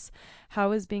spouse.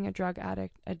 How is being a drug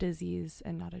addict a disease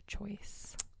and not a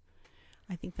choice?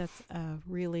 I think that's a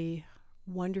really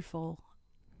wonderful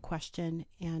question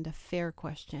and a fair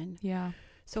question. Yeah.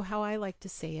 So how I like to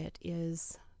say it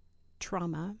is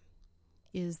trauma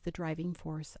is the driving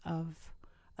force of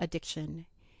addiction.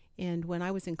 And when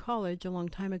I was in college a long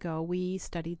time ago, we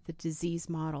studied the disease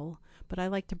model, but I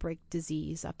like to break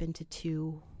disease up into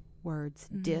two words,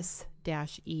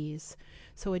 dis-ease.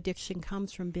 So addiction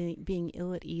comes from being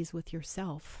ill at ease with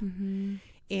yourself. Mm-hmm.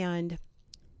 And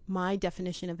my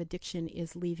definition of addiction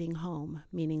is leaving home,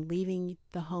 meaning leaving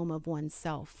the home of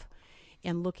oneself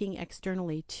and looking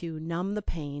externally to numb the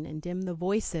pain and dim the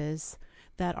voices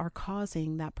that are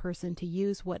causing that person to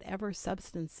use whatever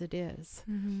substance it is.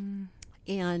 Mm-hmm.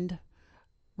 And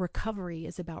recovery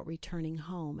is about returning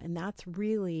home. And that's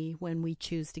really when we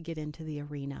choose to get into the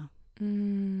arena,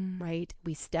 right?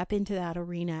 We step into that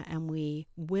arena and we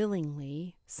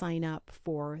willingly sign up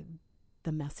for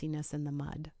the messiness and the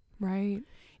mud. Right.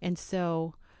 And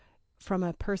so from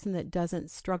a person that doesn't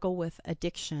struggle with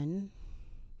addiction,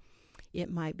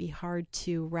 it might be hard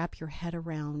to wrap your head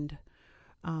around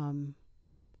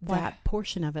that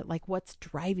portion of it. Like, what's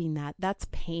driving that? That's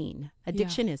pain.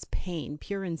 Addiction is pain,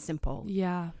 pure and simple.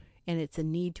 Yeah. And it's a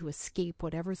need to escape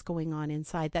whatever's going on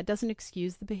inside. That doesn't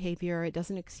excuse the behavior. It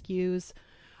doesn't excuse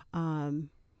the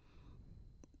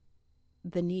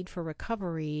need for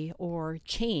recovery or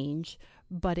change,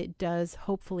 but it does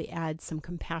hopefully add some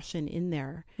compassion in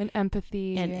there. And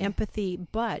empathy.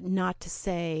 But not to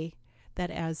say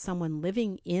that as someone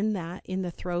living in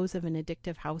the throes of an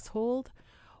addictive household,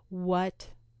 what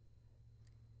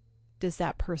does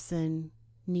that person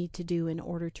need to do in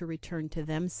order to return to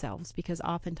themselves? Because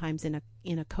oftentimes in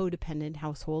a codependent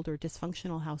household or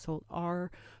dysfunctional household,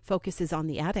 our focus is on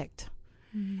the addict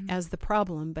as the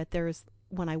problem. But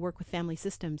when I work with family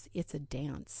systems, it's a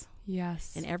dance.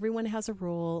 Yes. And everyone has a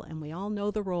role, and we all know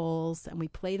the roles, and we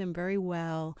play them very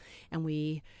well, and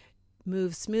we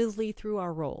move smoothly through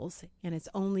our roles. And it's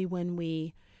only when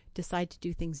we decide to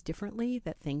do things differently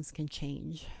that things can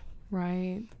change.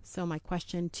 Right. So my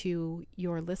question to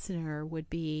your listener would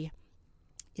be,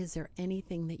 is there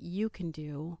anything that you can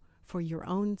do for your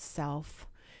own self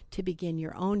to begin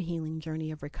your own healing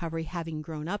journey of recovery, having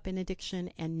grown up in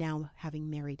addiction and now having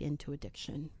married into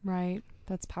addiction? Right.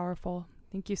 That's powerful.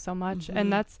 Thank you so much.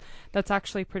 And that's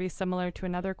actually pretty similar to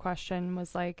another question,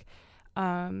 was like,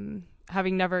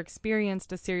 having never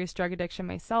experienced a serious drug addiction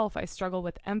myself, I struggle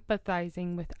with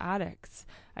empathizing with addicts.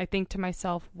 I think to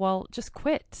myself, well, just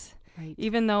quit. Right.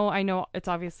 Even though I know it's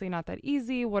obviously not that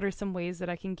easy, what are some ways that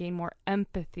I can gain more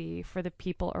empathy for the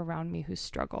people around me who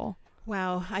struggle?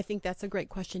 Wow, I think that's a great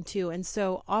question too. And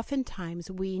so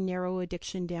oftentimes we narrow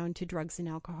addiction down to drugs and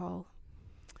alcohol.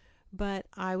 But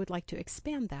I would like to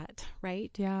expand that,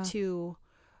 right? Yeah. To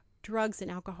drugs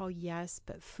and alcohol, yes,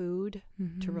 but food,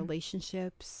 to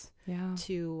relationships,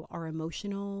 to our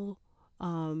emotional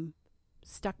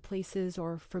stuck places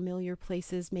or familiar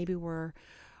places. Maybe we're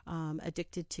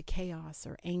addicted to chaos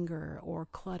or anger or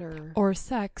clutter. Or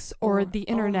sex or the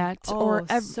internet or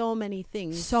so many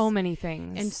things. So many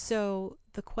things. And so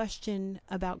the question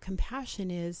about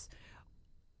compassion is,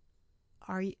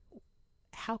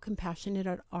 how compassionate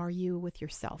are you with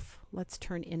yourself? Let's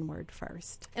turn inward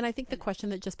first. And I think the question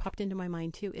that just popped into my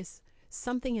mind too is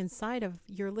something inside of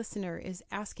your listener is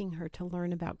asking her to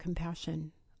learn about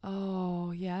compassion.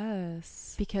 Oh,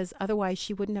 yes. Because otherwise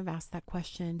she wouldn't have asked that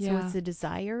question. Yeah. So it's a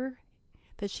desire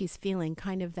that she's feeling,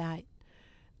 kind of that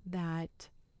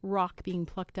rock being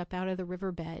plucked up out of the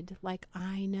riverbed. Like,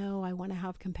 I know I want to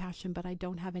have compassion, but I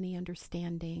don't have any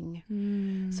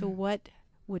understanding. So what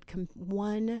would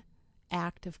one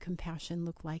act of compassion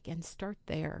look like? And start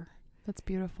there. That's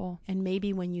beautiful. And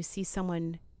maybe when you see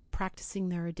someone practicing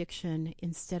their addiction,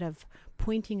 instead of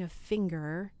pointing a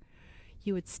finger,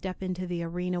 you would step into the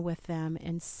arena with them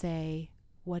and say,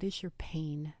 what is your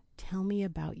pain? Tell me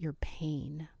about your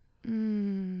pain.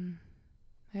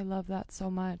 I love that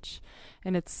so much.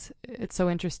 And it's so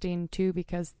interesting too,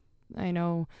 because I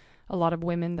know a lot of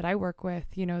women that I work with,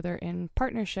 they're in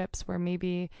partnerships where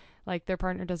maybe like their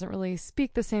partner doesn't really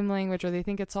speak the same language, or they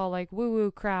think it's all like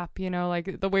woo-woo crap,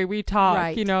 like the way we talk,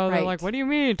 right, they're like, what do you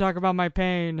mean? Talk about my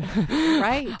pain.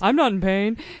 Right. I'm not in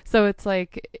pain. So it's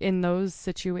like in those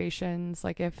situations,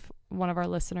 like if one of our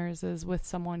listeners is with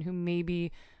someone who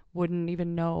maybe wouldn't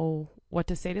even know what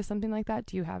to say to something like that,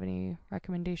 do you have any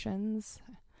recommendations?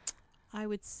 I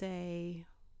would say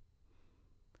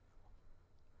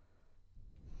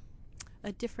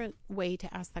a different way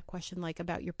to ask that question, like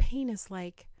about your pain, is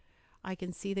like, I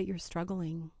can see that you're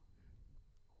struggling.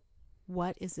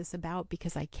 What is this about?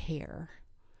 Because I care.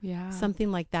 Yeah.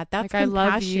 Something like that. That's like,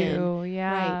 compassion. I love you.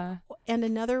 Yeah. Right. And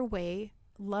another way,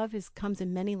 love comes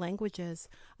in many languages.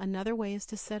 Another way is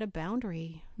to set a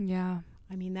boundary. Yeah.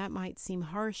 I mean, that might seem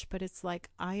harsh, but it's like,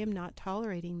 I am not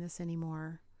tolerating this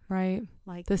anymore. Right.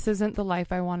 Like, this isn't the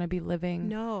life I want to be living.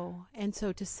 No. And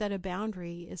so to set a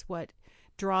boundary is what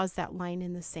draws that line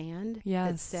in the sand.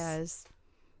 Yes. That says,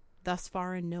 thus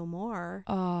far and no more.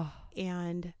 Oh.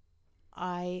 And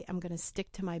I am going to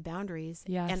stick to my boundaries.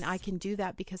 Yes. And I can do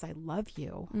that because I love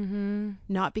you. Mm-hmm.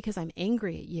 Not because I'm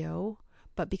angry at you,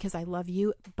 but because I love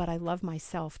you, but I love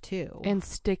myself too. And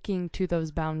sticking to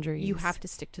those boundaries. You have to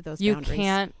stick to those boundaries. You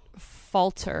can't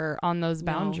falter on those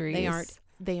boundaries. No,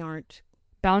 they aren't.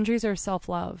 Boundaries are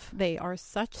self-love. They are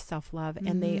such self-love. Mm-hmm.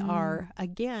 And they are,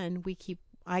 again,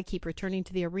 I keep returning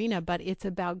to the arena, but it's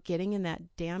about getting in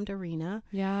that damned arena.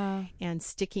 Yeah. And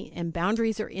sticking, and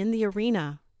boundaries are in the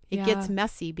arena. It gets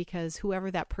messy because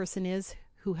whoever that person is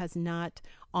who has not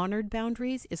honored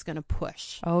boundaries is going to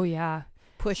push. Oh, yeah.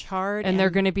 Push hard. And they're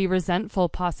going to be resentful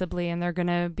possibly, and they're going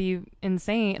to be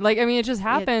insane. Like, I mean, it just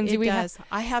happens. It does.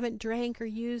 I haven't drank or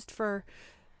used for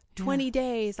 20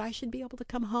 days. I should be able to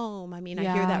come home. I mean,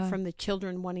 I hear that from the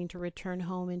children wanting to return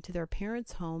home into their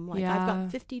parents' home. Like, I've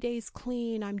got 50 days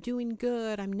clean. I'm doing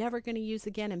good. I'm never going to use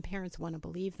again. And parents want to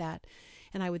believe that.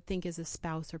 And I would think as a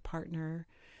spouse or partner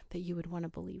that you would want to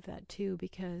believe that too,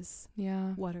 because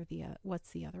what's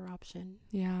the other option?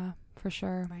 Yeah, for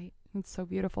sure. Right. It's so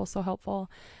beautiful, so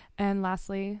helpful. And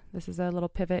lastly, this is a little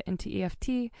pivot into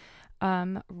EFT.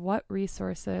 What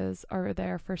resources are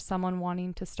there for someone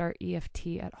wanting to start EFT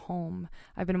at home?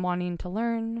 I've been wanting to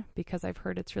learn because I've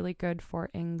heard it's really good for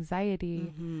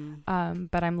anxiety,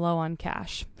 but I'm low on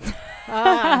cash.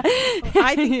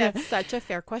 I think that's such a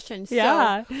fair question.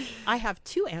 Yeah. So I have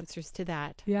two answers to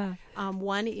that. Yeah.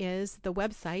 One is the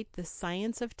website,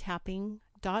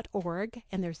 thescienceoftapping.org,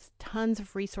 and there's tons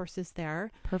of resources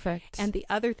there. Perfect. And the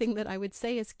other thing that I would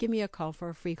say is give me a call for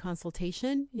a free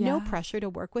consultation. No pressure to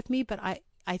work with me, but I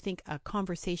think a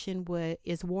conversation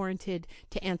is warranted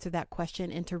to answer that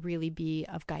question and to really be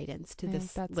of guidance to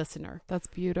this listener. That's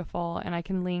beautiful. And I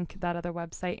can link that other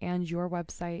website and your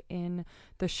website in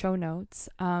the show notes.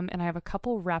 And I have a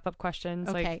couple wrap-up questions,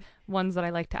 like ones that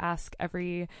I like to ask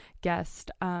every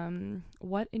guest.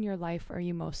 What in your life are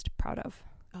you most proud of?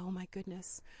 Oh, my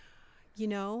goodness. You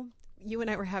know, you and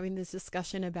I were having this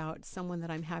discussion about someone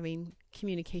that I'm having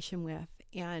communication with,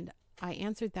 and I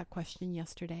answered that question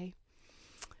yesterday.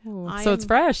 So it's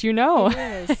fresh, you know. It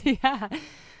is. Yeah.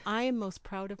 I am most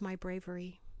proud of my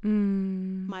bravery,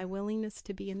 my willingness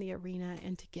to be in the arena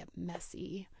and to get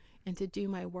messy and to do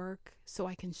my work so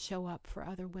I can show up for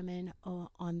other women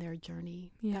on their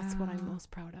journey. Yeah. That's what I'm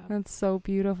most proud of. That's so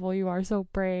beautiful. You are so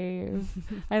brave.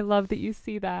 I love that you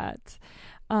see that.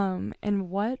 And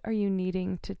what are you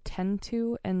needing to tend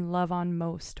to and love on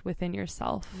most within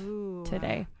yourself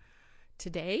today?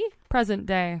 Today? Present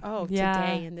day. Oh, yeah.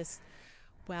 Today in this.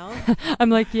 Well, I'm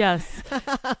like, yes.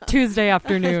 Tuesday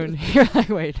afternoon. You're like,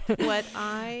 wait. What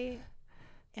I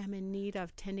am in need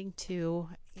of tending to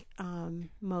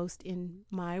most in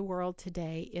my world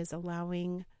today is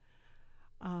allowing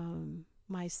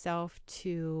myself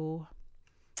to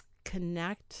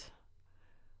connect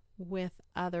with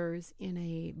others in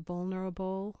a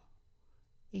vulnerable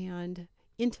and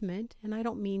intimate, and I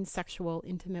don't mean sexual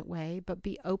intimate way, but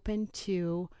be open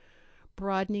to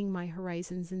broadening my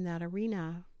horizons in that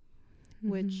arena,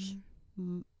 which,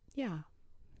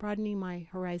 broadening my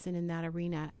horizon in that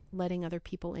arena, letting other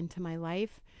people into my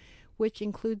life, which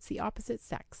includes the opposite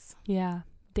sex. Yeah.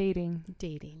 Dating.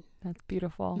 That's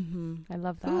beautiful. I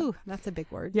love that. Ooh, that's a big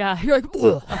word. Yeah. You're like,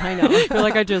 ugh. I know. You're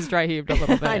like, I just dry heaved a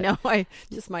little bit. I know. I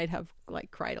just might have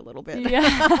cried a little bit.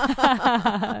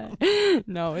 Yeah.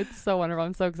 No, it's so wonderful.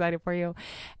 I'm so excited for you.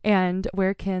 And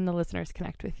where can the listeners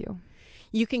connect with you?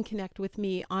 You can connect with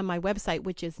me on my website,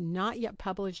 which is not yet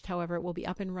published. However, it will be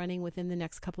up and running within the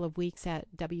next couple of weeks at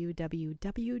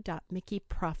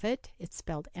www.MikkiProffitt. It's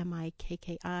spelled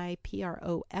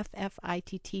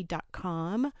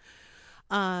MikkiProffitt.com.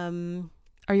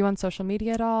 Are you on social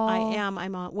media at all? I am.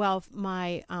 I'm on,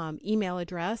 my email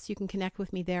address, you can connect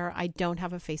with me there. I don't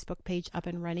have a Facebook page up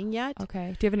and running yet.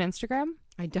 Okay. Do you have an Instagram?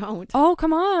 I don't. Oh,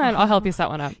 come on. I'll help you set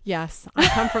one up. Yes. I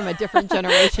come from a different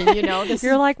generation, you know.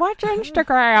 You're like, what's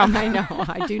Instagram? I know.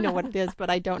 I do know what it is,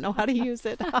 but I don't know how to use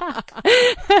it. Okay.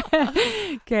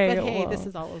 But hey, this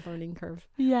is all a learning curve.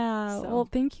 Yeah. So. Well,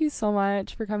 thank you so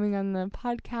much for coming on the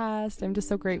podcast. I'm just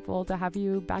so grateful to have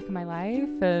you back in my life.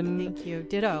 And thank you.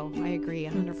 Ditto. I agree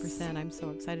 100%. I'm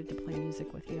so excited to play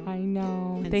music with you. I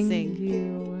know. And thank sing.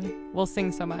 You. We'll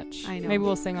sing so much. I know. Maybe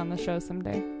we'll sing on the show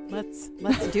someday. Let's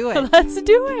do it. Let's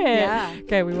do it. Yeah.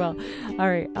 Okay, we will. All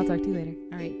right. I'll talk to you later.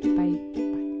 All right. Bye.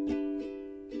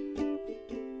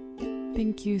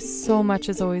 Thank you so much,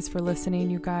 as always, for listening,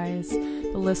 you guys.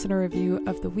 The listener review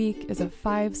of the week is a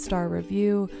 5-star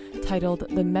review titled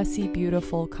The Messy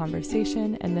Beautiful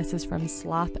Conversation, and this is from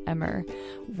Sloth Emmer.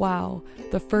 Wow,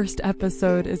 the first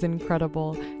episode is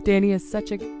incredible. Danny is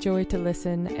such a joy to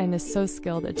listen and is so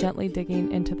skilled at gently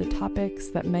digging into the topics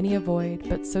that many avoid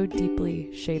but so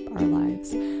deeply shape our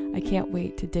lives. I can't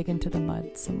wait to dig into the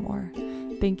mud some more.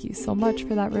 Thank you so much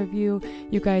for that review.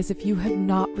 You guys, if you have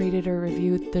not rated or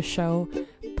reviewed the show,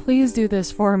 please do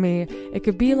this for me. It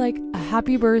could be like a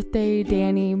happy birthday,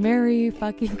 Danny, Merry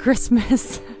fucking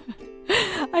Christmas.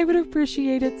 I would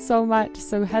appreciate it so much.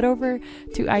 So head over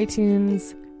to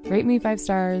iTunes, rate me 5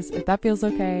 stars if that feels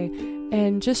okay,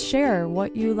 and just share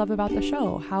what you love about the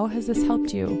show. How has this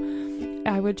helped you?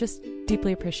 I would just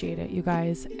deeply appreciate it, you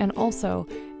guys. And also,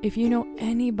 if you know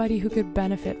anybody who could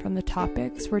benefit from the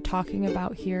topics we're talking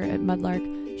about here at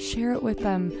Mudlark, share it with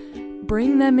them.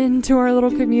 Bring them into our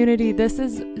little community. This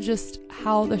is just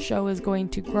how the show is going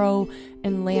to grow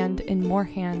and land in more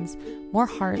hands, more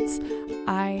hearts.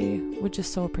 I would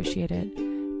just so appreciate it.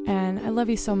 And I love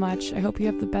you so much. I hope you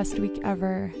have the best week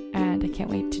ever. And I can't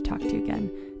wait to talk to you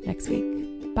again next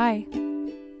week. Bye.